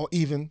or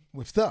even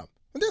with them.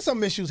 And then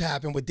some issues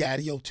happen with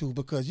Daddy-O too,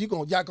 because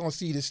y'all gonna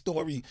see this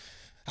story.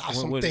 How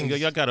some things.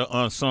 Y'all got an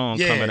unsung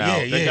coming out.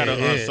 They got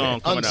an unsung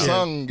coming out.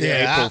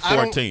 April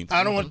 14th.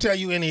 I don't want to tell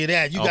you any of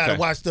that. You gotta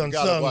watch the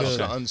unsung. You gotta watch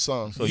the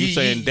unsung. So you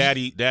saying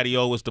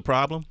Daddy-O was the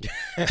problem?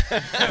 Is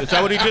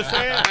that what he just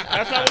said?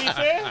 That's not what he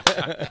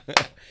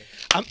said?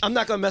 I'm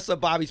not gonna mess up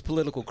Bobby's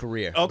political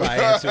career. Okay. By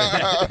answering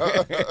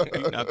that.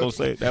 You're not gonna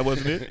say that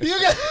wasn't it?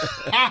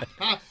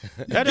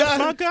 That is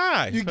my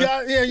guy. You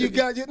got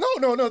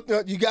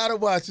no. You gotta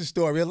watch the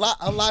story. A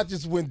lot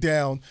just went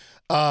down.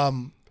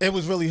 It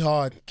was really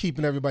hard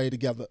keeping everybody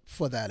together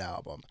for that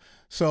album.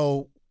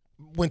 So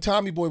when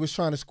Tommy Boy was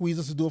trying to squeeze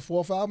us to do a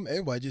fourth album,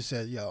 everybody just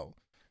said, yo,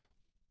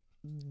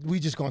 we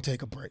just gonna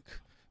take a break.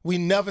 We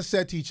never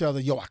said to each other,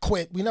 yo, I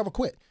quit. We never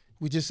quit.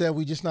 We just said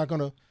we just not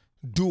gonna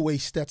do a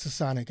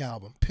Stetsasonic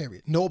album,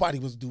 period. Nobody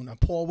was doing that.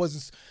 Paul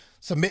wasn't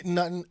submitting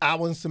nothing. I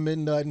wasn't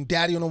submitting nothing.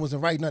 Daddy-O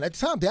wasn't writing nothing. At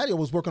the time, Daddy-O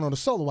was working on a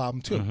solo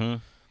album too. And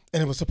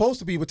it was supposed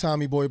to be with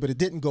Tommy Boy, but it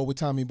didn't go with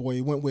Tommy Boy.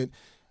 It went with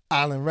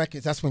Island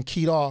Records. That's when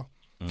Kedar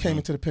came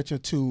into the picture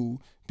to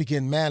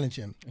begin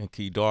managing. And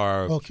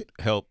Kedar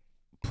helped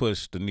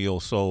push the neo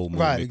soul movement.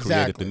 Right,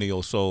 exactly. Created the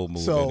neo soul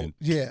movement. So, and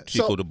yeah.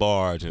 Chico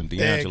DeBarge and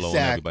D'Angelo and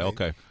everybody.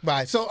 Okay.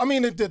 Right. So, I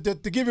mean, to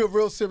give you a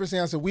real serious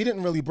answer, we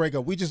didn't really break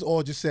up. We just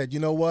all just said, you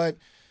know what?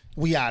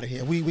 We out of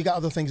here. We got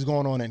other things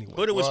going on anyway.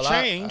 But it was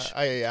change.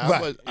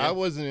 I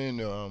wasn't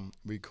in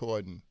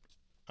recording.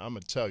 I'm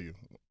gonna tell you,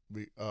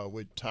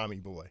 with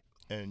Tommy Boy,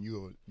 and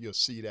you'll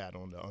see that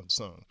on the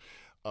unsung,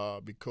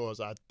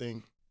 because I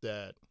think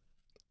that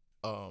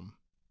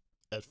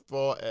as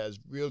far as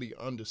really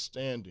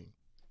understanding,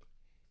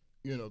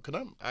 you know,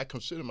 because I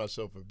consider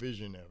myself a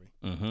visionary,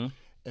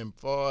 and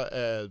far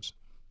as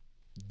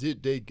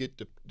did they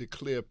get the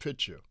clear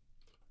picture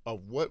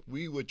of what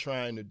we were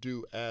trying to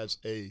do as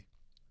a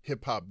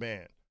hip hop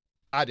band,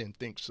 I didn't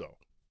think so.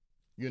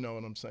 You know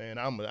what I'm saying?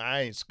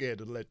 I ain't scared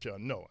to let y'all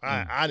know.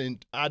 I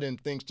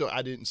didn't think so.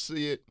 I didn't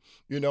see it.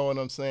 You know what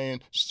I'm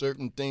saying?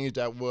 Certain things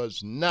that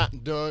was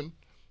not done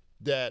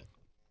that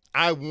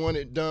I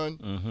wanted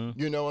done.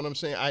 You know what I'm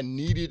saying? I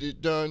needed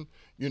it done.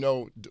 You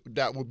know,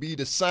 that would be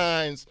the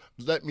signs.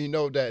 Let me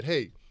know that,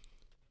 hey,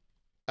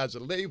 as a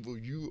label,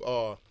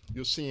 you're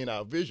seeing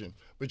our vision,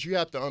 but you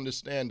have to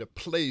understand the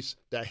place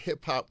that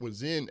hip hop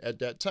was in at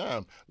that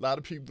time. A lot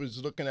of people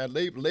was looking at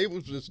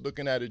labels just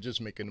looking at it just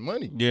making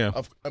money. Yeah.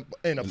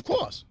 And of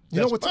course,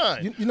 You know what?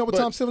 fine. You know what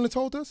Tom Silverman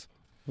told us?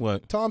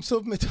 What? Tom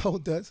Silverman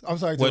told us. I'm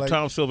sorry. What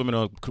Tom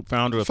Silverman,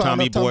 founder of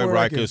Tommy Boy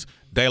Records,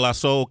 De La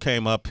Soul,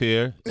 came up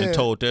here and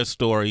told their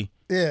story.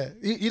 Yeah.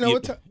 You know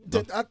what?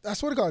 I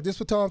swear to God, this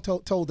is what Tom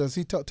told us.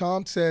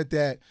 Tom said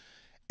that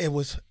it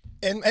was.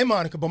 And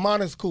Monica, but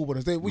Monica's cool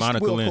with us.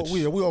 Monica Lynch.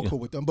 We all cool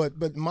with them.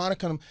 But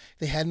Monica,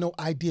 they had no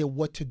idea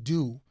what to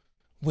do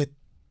with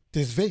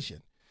this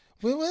vision.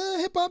 We're a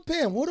hip hop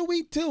band. What do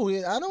we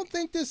do? I don't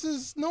think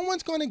no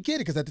one's going to get it.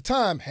 Because at the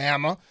time,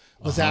 Hammer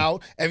was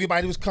out.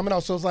 Everybody was coming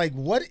out. So it's like,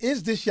 what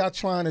is this y'all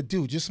trying to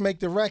do? Just make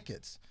the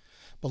records.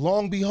 But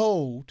long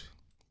behold,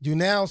 you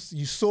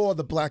saw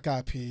the Black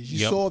Eyed Peas,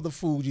 you saw the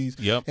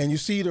Fugees, and you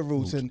see the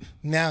Roots, and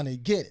now they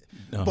get it.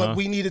 But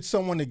we needed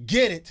someone to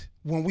get it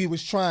when we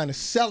was trying to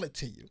sell it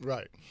to you.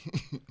 Right.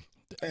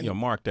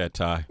 Mark that,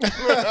 Ty.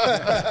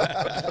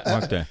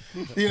 Mark that.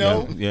 You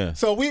know? Yeah.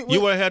 So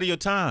you were ahead of your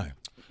time.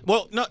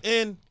 Well, no,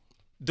 and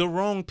the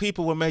wrong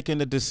people were making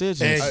the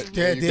decisions.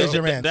 There's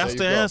your answer. That's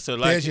the answer.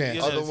 There's your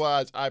answer.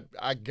 Otherwise,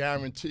 I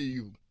guarantee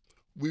you,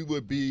 we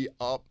would be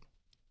up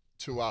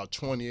to our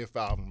 20th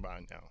album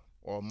by now.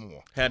 Or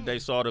more. Had they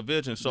saw the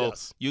vision. So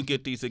Yes. you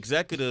get these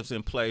executives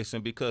in place,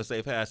 and because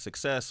they've had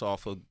success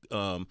off of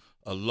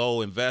a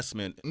low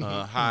investment,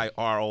 high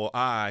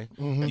ROI,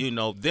 you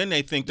know, then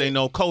they think they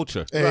know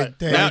culture. Right.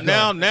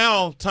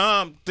 Now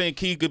Tom think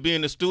he could be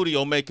in the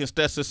studio making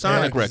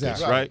Stetsasonic records,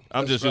 exactly. right?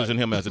 I'm just using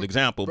him as an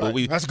example. But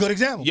That's a good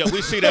example. Yeah,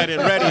 we see that in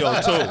radio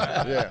too.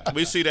 Yeah.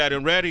 We see that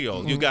in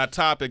radio. You got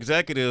top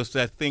executives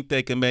that think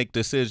they can make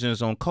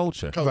decisions on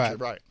culture.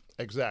 Right.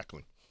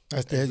 Exactly.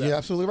 You're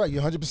absolutely right.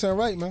 You're 100%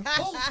 right, man.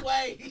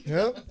 Sway.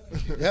 Yep.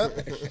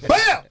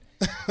 Bam!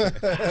 You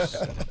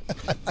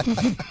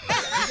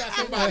got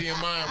somebody in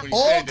mind when he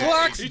All said that.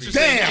 clocks He just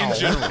said down. in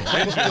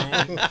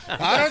general.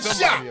 I done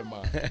shot.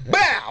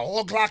 Bow!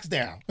 All clocks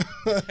down.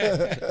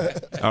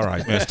 All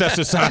right, man.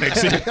 Stetsasonic.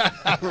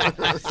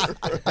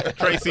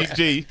 Tracy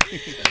G.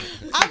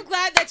 I'm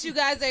glad that you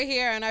guys are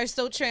here and are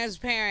so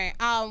transparent.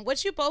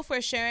 What you both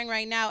were sharing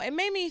right now, it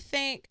made me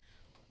think,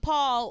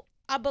 Paul,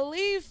 I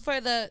believe for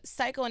the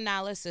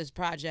Psychoanalysis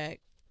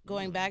project,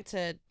 going back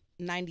to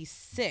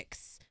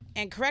 96,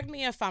 and correct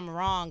me if I'm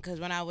wrong, because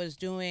when I was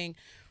doing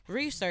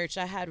research,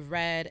 I had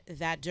read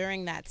that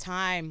during that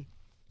time,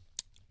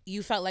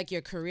 you felt like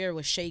your career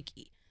was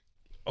shaky.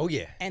 Oh,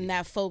 yeah. And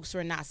that folks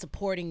were not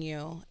supporting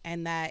you,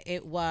 and that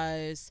it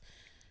was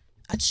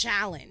a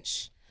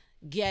challenge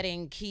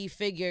getting key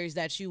figures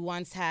that you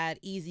once had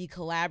easy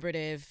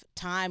collaborative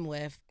time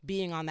with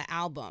being on the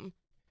album.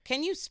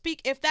 Can you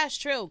speak, if that's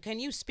true, can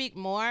you speak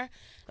more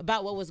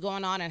about what was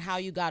going on and how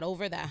you got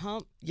over that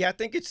hump? Yeah, I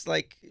think it's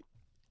like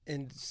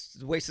in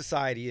the way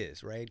society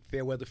is, right?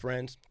 Fair weather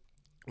friends.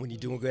 When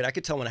you're doing good, I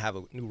could tell when I have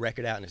a new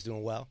record out and it's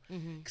doing well,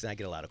 because I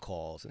get a lot of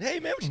calls. And,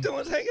 hey, man, what you doing?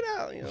 It's hanging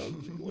out. You know,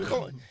 what's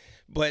going?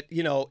 But,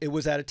 you know, it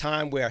was at a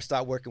time where I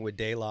started working with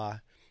De La.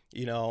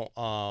 You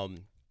know,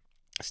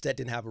 Stet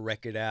didn't have a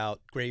record out.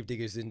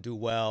 Gravediggers didn't do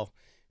well.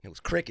 It was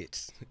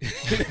crickets.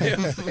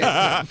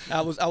 I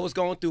was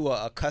going through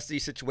a custody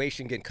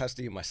situation, getting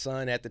custody of my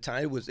son at the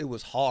time. It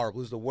was hard. It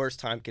was the worst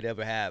time I could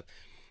ever have.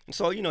 And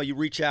so, you know, you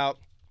reach out.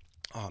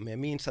 Oh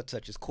man, me and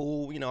such is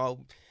cool. You know,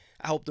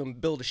 I helped him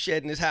build a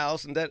shed in his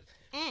house, and that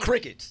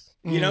crickets.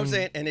 You know what I'm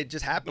saying? And it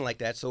just happened like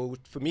that. So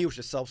for me, it was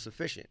just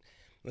self-sufficient.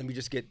 Let me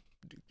just get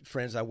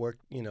friends I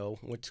worked, you know,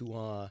 went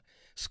to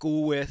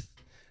school with.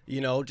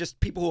 You know, just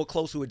people who are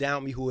close, who are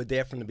down with me, who were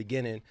there from the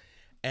beginning,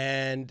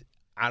 and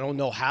I don't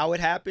know how it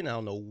happened. I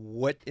don't know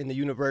what in the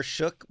universe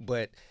shook,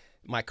 but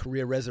my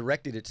career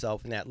resurrected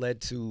itself, and that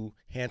led to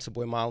Handsome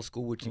Boy Model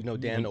School, which, you know,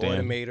 Dan the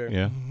Automator.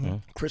 Yeah.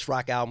 Chris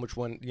Rock album, which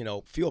won, you know,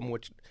 a few of them,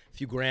 which a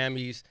few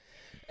Grammys,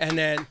 and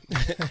then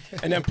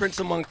and then Prince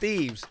Among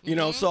Thieves. You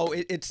know, so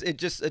it's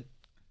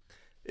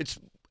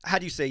how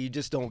do you say, you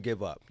just don't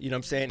give up. You know what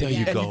I'm saying? There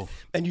you go.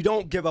 And you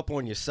don't give up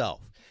on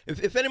yourself.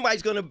 If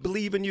anybody's going to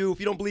believe in you, if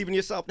you don't believe in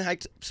yourself, then I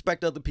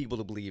expect other people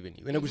to believe in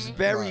you. And it was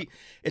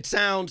it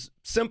sounds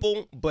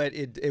simple, but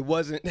it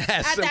wasn't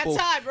as simple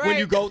that time, when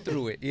you go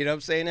through it. You know what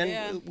I'm saying? And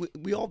Yeah.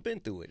 we all been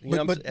through it, you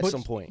know, at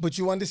some point. But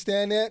you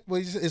understand that?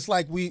 Well, it's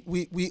like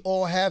we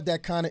all have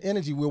that kind of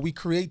energy where we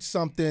create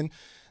something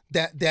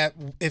that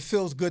it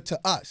feels good to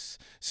us.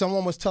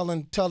 Someone was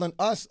telling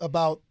us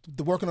about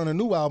working on a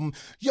new album.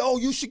 Yo,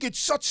 you should get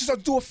such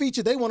do a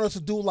feature. They want us to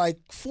do like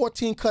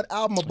 14 cut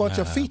album, a bunch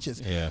of features.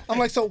 Yeah. I'm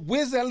like, so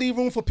where's that leave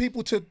room for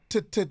people to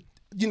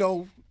you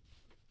know,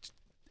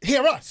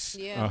 hear us.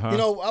 Yeah. You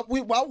know,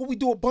 why would we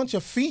do a bunch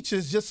of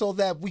features just so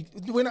that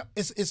we're not?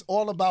 It's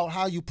all about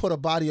how you put a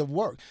body of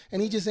work,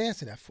 and he just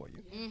answered that for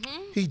you.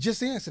 He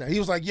just answered that. He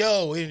was like,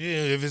 "Yo,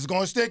 if it's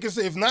gonna stick,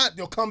 if not,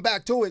 they'll come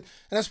back to it,"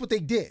 and that's what they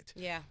did.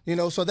 Yeah. You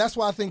know, so that's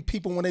why I think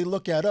people when they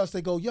look at us,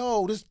 they go,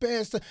 "Yo, this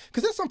band's,"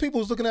 because there's some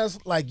people who's looking at us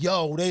like,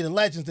 "Yo, they the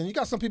legends," and you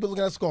got some people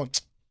looking at us going,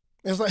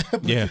 "It's like,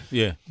 Yeah.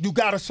 you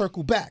got to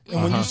circle back,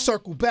 and when you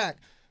circle back,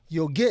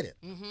 you'll get it."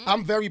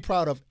 I'm very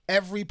proud of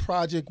every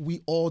project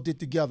we all did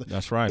together.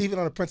 That's right. Even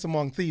on the Prince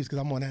Among Thieves, because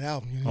I'm on that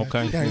album. You know?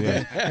 Okay.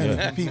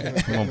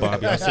 Yeah. Come on,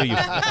 Bobby. I see you.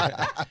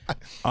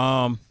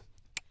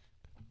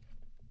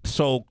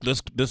 So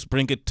let's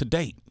bring it to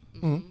date.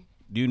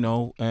 You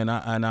know, and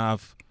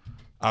I've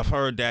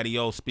heard Daddy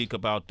O speak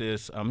about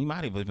this. He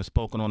might have even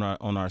spoken on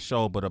our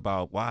show, but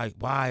about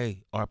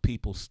why are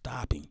people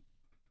stopping?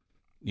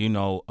 You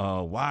know,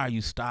 why are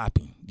you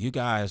stopping? You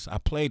guys, I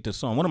played the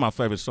song. One of my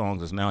favorite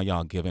songs is Now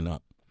Y'all Giving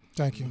Up.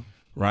 Thank you.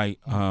 Right?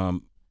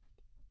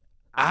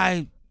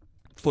 I,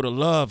 for the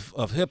love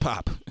of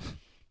hip-hop,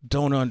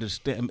 don't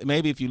understand.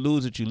 Maybe if you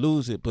lose it, you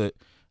lose it. But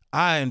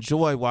I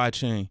enjoy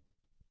watching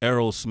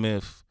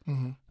Aerosmith,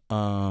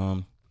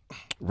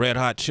 Red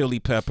Hot Chili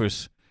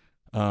Peppers.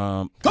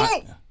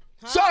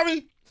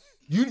 Sorry.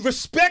 You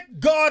respect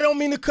God, don't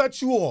mean to cut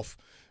you off.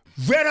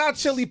 Red Hot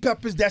Chili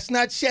Peppers, that's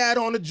not Chad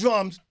on the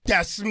drums,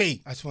 that's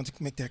me. I just wanted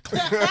to make that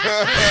clear. Go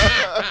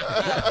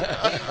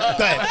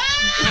ahead.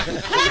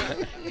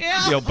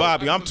 Yo,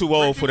 Bobby, I'm too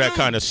old for that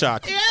kind of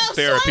shock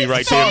therapy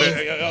right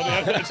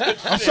there.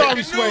 I'm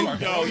sorry, Sway.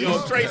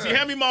 Yo, Tracy,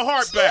 hand me my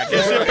heart back.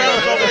 That shit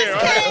bounced over here.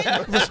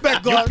 Right?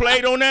 Respect God. You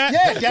played on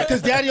that? Yeah,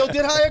 because Daddy-O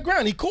did Higher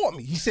Ground. He caught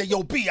me. He said,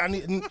 "Yo, B,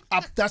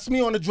 that's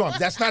me on the drums.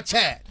 That's not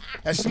Chad.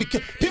 That's me."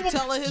 People,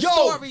 telling his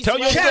story. Tell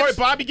your story,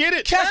 Bobby. Get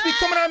it? Cats be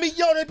coming at me,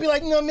 yo. They'd be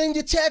like, "No, man,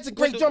 your Chad's a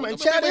great drummer." And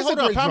Chad is a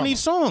great drummer. How many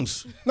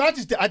songs? No, I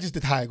just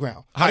did Higher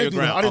Ground. Higher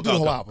I didn't do the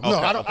whole album. No,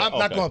 I'm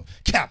not going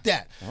to cap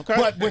that. Okay.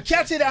 But when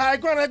Cats hit Higher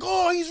Ground, I'm like,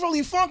 "Oh, he's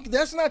really funky."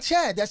 That's not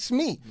Chad. That's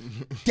me.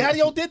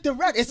 Daddy-O did the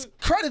record. It's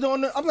credit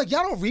on the. I'm like,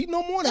 y'all don't read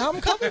no more the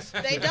album covers?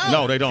 They don't.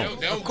 No, they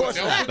don't. Of course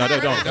not. No, they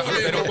don't.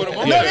 They don't put them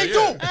on. No, they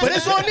do. But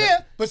it's on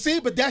there.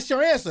 But that's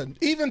your answer.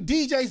 Even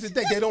DJs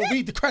today, they don't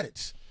read the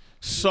credits.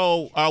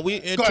 So are we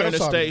ahead, entering I'm the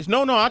sorry. stage?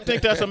 No, I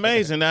think that's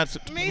amazing. That's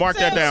Me mark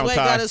that too. down, Sway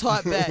Ty. got his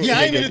heart back. Yeah,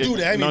 I ain't gonna do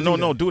that.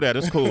 No, do that.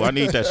 It's cool. I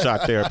need that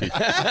shock therapy.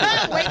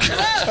 Wake you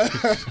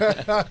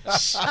up.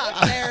 Shock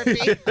therapy.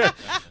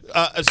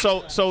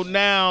 So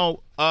now,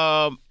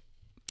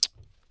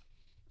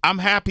 I'm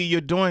happy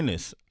you're doing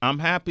this. I'm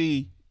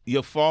happy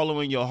you're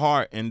following your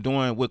heart and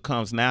doing what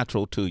comes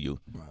natural to you,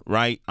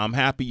 right? I'm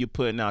happy you're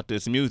putting out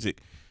this music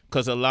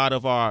because a lot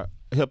of our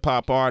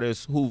hip-hop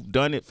artists who've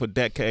done it for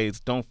decades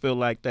don't feel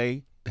like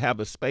they have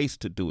a space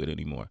to do it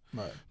anymore.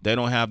 Right. They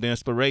don't have the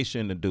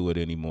inspiration to do it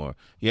anymore.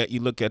 Yet you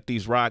look at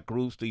these rock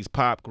groups, these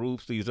pop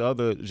groups, these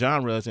other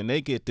genres, and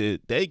they get to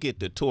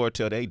tour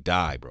till they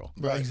die, bro.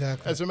 Right,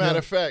 exactly. As a matter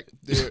of fact,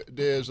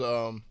 there's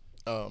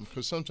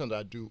because sometimes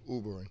I do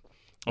Ubering.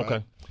 Right?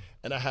 Okay.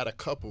 And I had a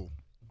couple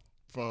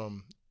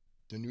from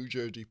the New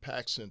Jersey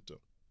Pack Center.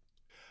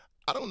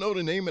 I don't know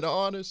the name of the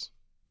artist,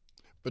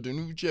 but the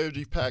New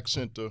Jersey Pack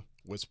Center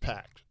was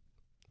packed.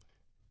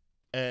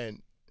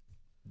 And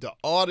the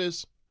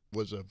artist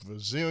was a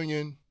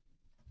Brazilian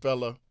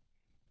fella,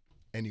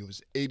 and he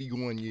was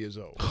 81 years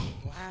old.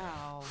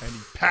 Wow. And he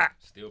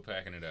packed. Still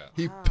packing it out.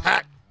 He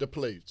packed the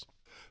place.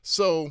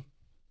 So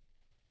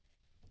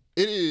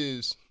it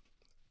is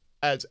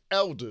as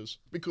elders,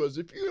 because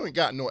if you ain't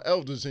got no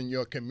elders in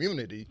your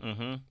community,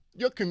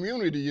 your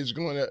community is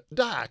going to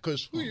die,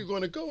 because who you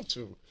going to go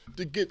to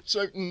get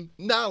certain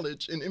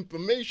knowledge and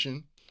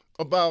information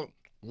about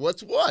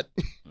what's what?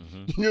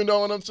 You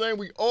know what I'm saying?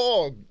 We're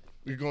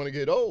going to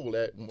get old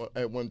at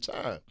one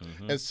time.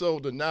 And so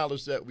the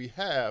knowledge that we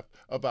have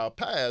of our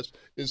past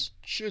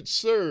should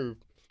serve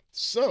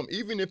some,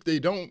 even if they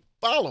don't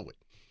follow it.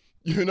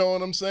 You know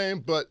what I'm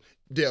saying? But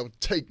they'll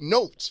take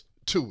notes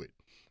to it.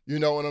 You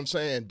know what I'm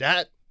saying?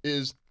 That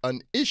is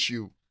an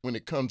issue when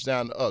it comes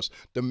down to us.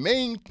 The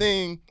main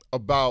thing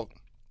about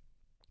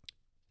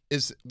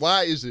is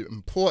why is it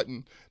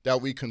important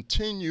that we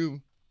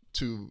continue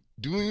to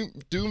do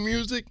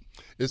music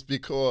is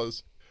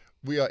because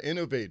we are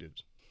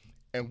innovators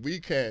and we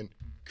can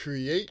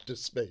create the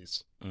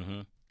space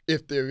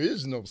if there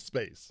is no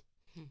space.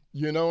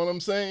 You know what I'm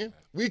saying?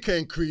 We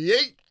can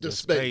create the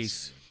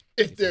space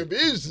if there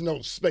is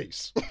no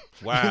space.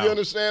 Wow. You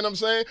understand what I'm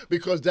saying?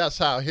 Because that's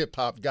how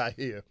hip-hop got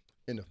here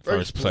in the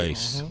first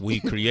place.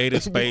 We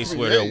created space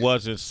where there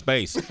wasn't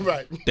space.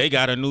 Right. They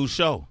got a new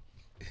show,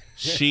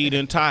 Sheed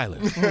and Tyler.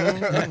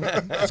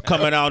 It's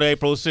coming out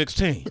April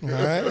 16th.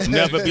 Right.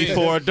 Never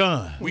before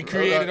done. We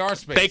created our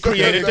space. They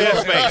created their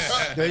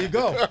space. There you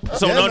go.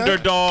 So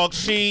Underdog,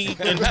 Sheed,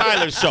 and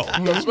Tyler show.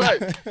 That's right.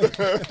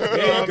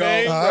 There you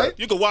go. All right.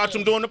 You can watch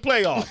them during the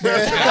playoffs.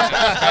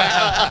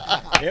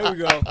 Here we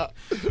go.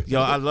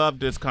 Yo, I love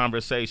this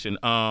conversation.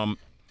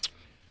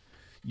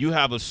 You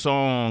have a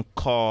song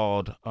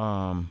called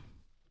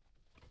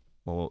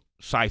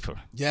Cypher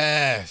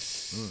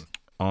Yes.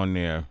 on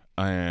there.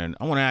 and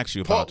I want to ask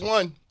you about Part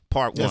one.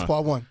 Part one. That's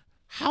part one.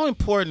 How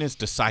important is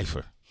the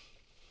Cypher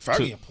Very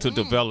to important.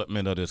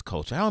 development of this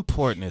culture? How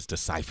important is the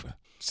Cypher?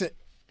 Sit.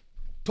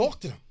 Talk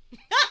to them.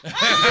 Yeah,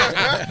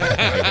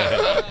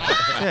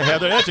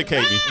 Heather,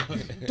 educate me.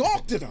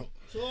 Talk to them.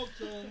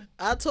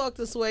 I talked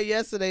to Sway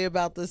yesterday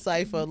about the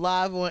Cypher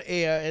live on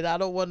air, and I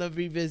don't want to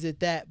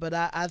revisit that, but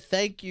I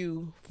thank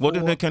you. Well,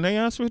 then can they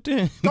answer it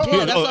then?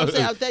 Yeah, that's what I'm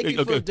saying. I thank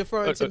you for Okay.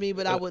 deferring to me,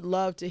 but I would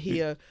love to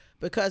hear,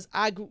 because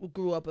I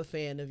grew up a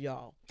fan of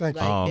y'all. Thank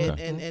you. Oh,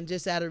 okay. and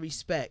just out of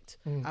respect,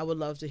 I would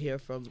love to hear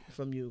from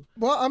you.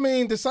 Well, I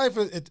mean, the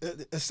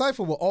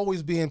Cypher will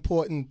always be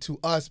important to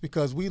us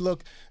because we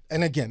look,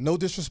 and again, no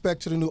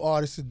disrespect to the new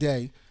artists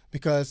today,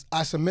 because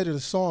I submitted a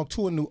song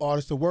to a new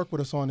artist to work with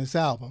us on this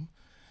album.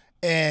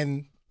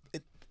 And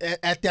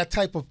at that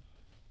type of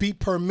beat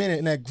per minute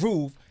in that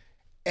groove,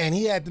 and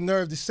he had the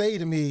nerve to say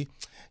to me,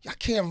 I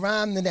can't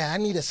rhyme to that. I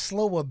need a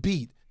slower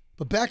beat.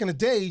 But back in the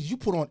days, you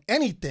put on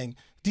anything,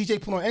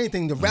 DJ put on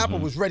anything, the rapper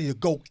was ready to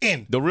go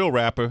in. The real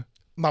rapper.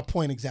 My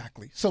point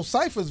exactly. So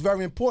Cypher is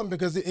very important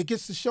because it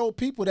gets to show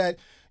people that,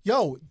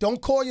 yo,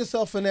 don't call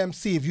yourself an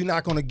MC if you're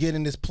not going to get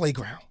in this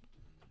playground.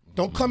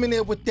 Don't come in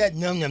there with that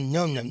no, nigga,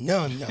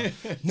 no.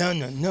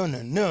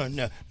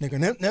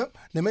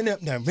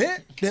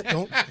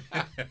 Don't.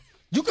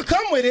 You could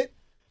come with it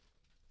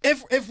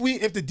if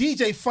the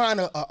DJ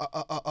find a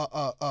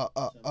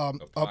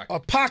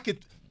pocket.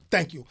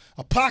 Thank you,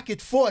 a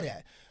pocket for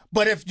that.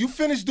 But if you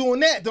finish doing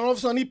that, then all of a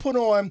sudden he put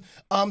on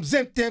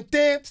zim dim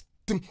dim.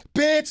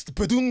 Bitch, the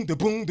boom, the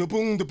boom, the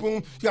boom, the boom.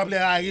 You gotta be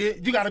like,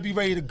 you gotta be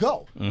ready to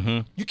go.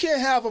 You can't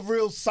have a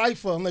real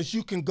Cypher unless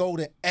you can go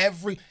to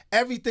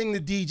everything the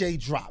DJ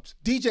drops.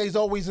 DJ is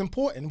always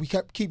important. We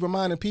keep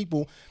reminding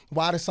people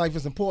why the Cypher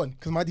is important,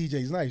 because my DJ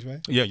is nice, right?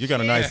 Yeah, you got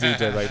a nice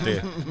DJ right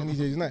there. My DJ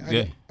is nice.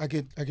 Yeah. I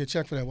get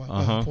checked for that.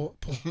 Paul.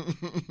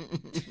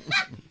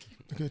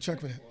 I get a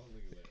check for that.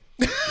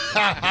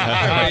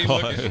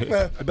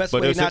 The best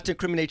way not to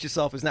incriminate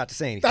yourself is not to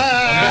say anything.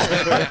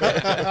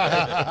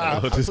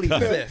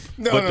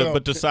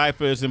 But the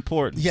Cypher is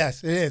important.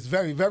 Yes, it is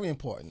very, very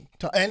important,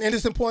 and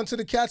it's important to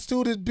the cats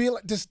too to be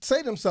like, just say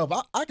to themselves,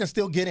 I can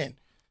still get in.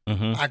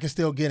 I can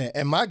still get in.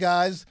 And my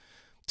guys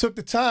took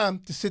the time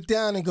to sit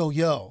down and go,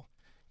 yo,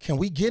 can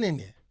we get in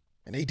there?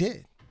 And they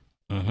did.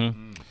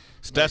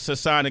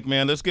 Stetsasonic,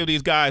 man. Let's give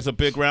these guys a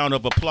big round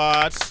of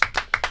applause.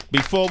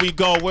 Before we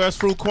go, where's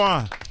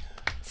Fruquan?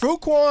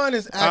 Fruquan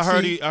is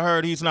actually. I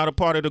heard he's not a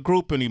part of the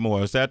group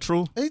anymore. Is that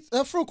true?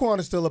 Fruquan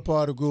is still a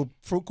part of the group.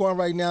 Fruquan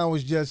right now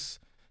is just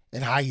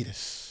in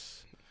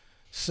hiatus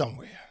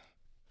somewhere.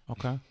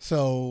 Okay.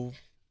 So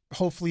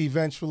hopefully,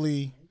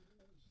 eventually,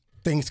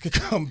 things could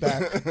come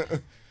back.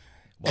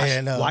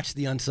 Watch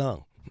The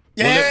Unsung.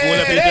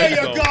 Yeah, there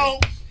you go.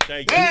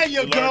 There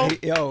you go.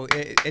 Yo,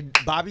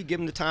 Bobby, give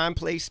him the time,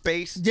 place,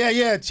 space.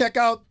 Yeah. Check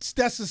out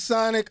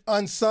Stetsasonic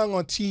Unsung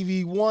on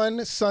TV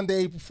One,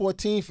 Sunday, April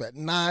 14th at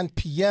 9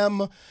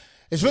 p.m.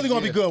 It's really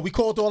going to be good. We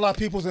called all our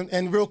peoples,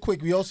 and real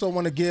quick, we also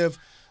want to give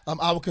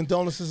our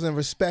condolences and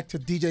respect to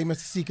DJ Mr.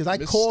 C, because I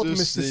called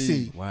Mr.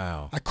 C.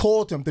 Wow. I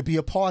called him to be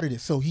a part of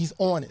this, so he's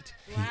on it.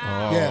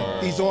 Wow.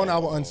 Yeah, he's on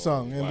our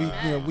Unsung,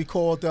 and we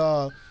called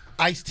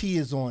Ice-T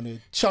is on it.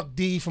 Chuck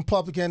D from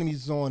Public Enemy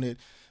is on it.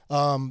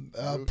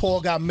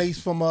 Paul got Mace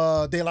from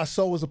De La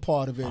Soul was a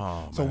part of it.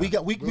 So we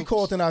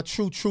called in our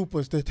true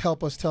troopers to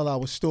help us tell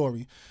our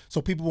story,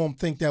 so people won't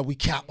think that we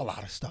cap a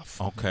lot of stuff.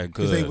 Okay, good.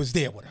 Because they was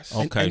there with us.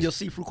 Okay. And you'll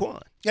see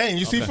Fruquan. Yeah, and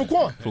you see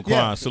Fruquan.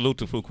 Fruquan, salute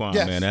to Fruquan,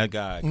 man. That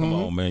guy, come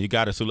on, man. You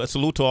got to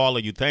salute to all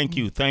of you. Thank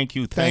you. Thank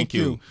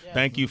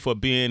you for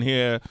being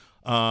here.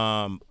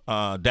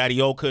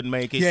 Daddy O couldn't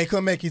make it. Yeah, he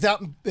couldn't make it. He's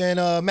out in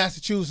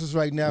Massachusetts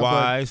right now.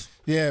 Wise.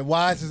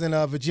 Wise is in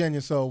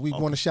Virginia, so we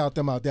want to shout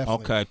them out,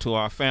 definitely. Okay, to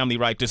our family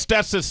right there.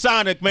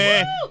 Stetsasonic,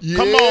 man.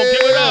 Come on,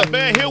 give it up,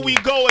 man. Here we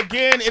go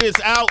again. It is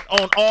out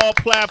on all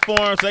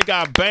platforms. They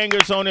got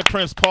bangers on it.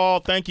 Prince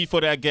Paul, thank you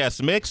for that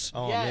guest mix.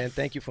 Oh, man,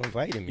 thank you for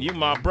inviting me. You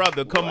my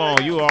brother. Come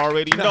on. You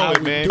already know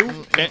it, man.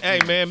 And,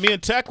 hey, man, me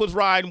and Tech was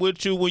riding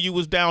with you when you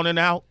was down and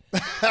out. You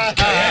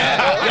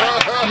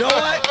know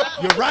what?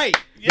 You're right.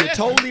 You're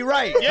totally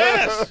right.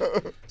 Yes.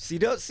 See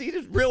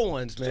the real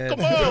ones, man.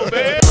 Come on,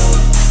 man.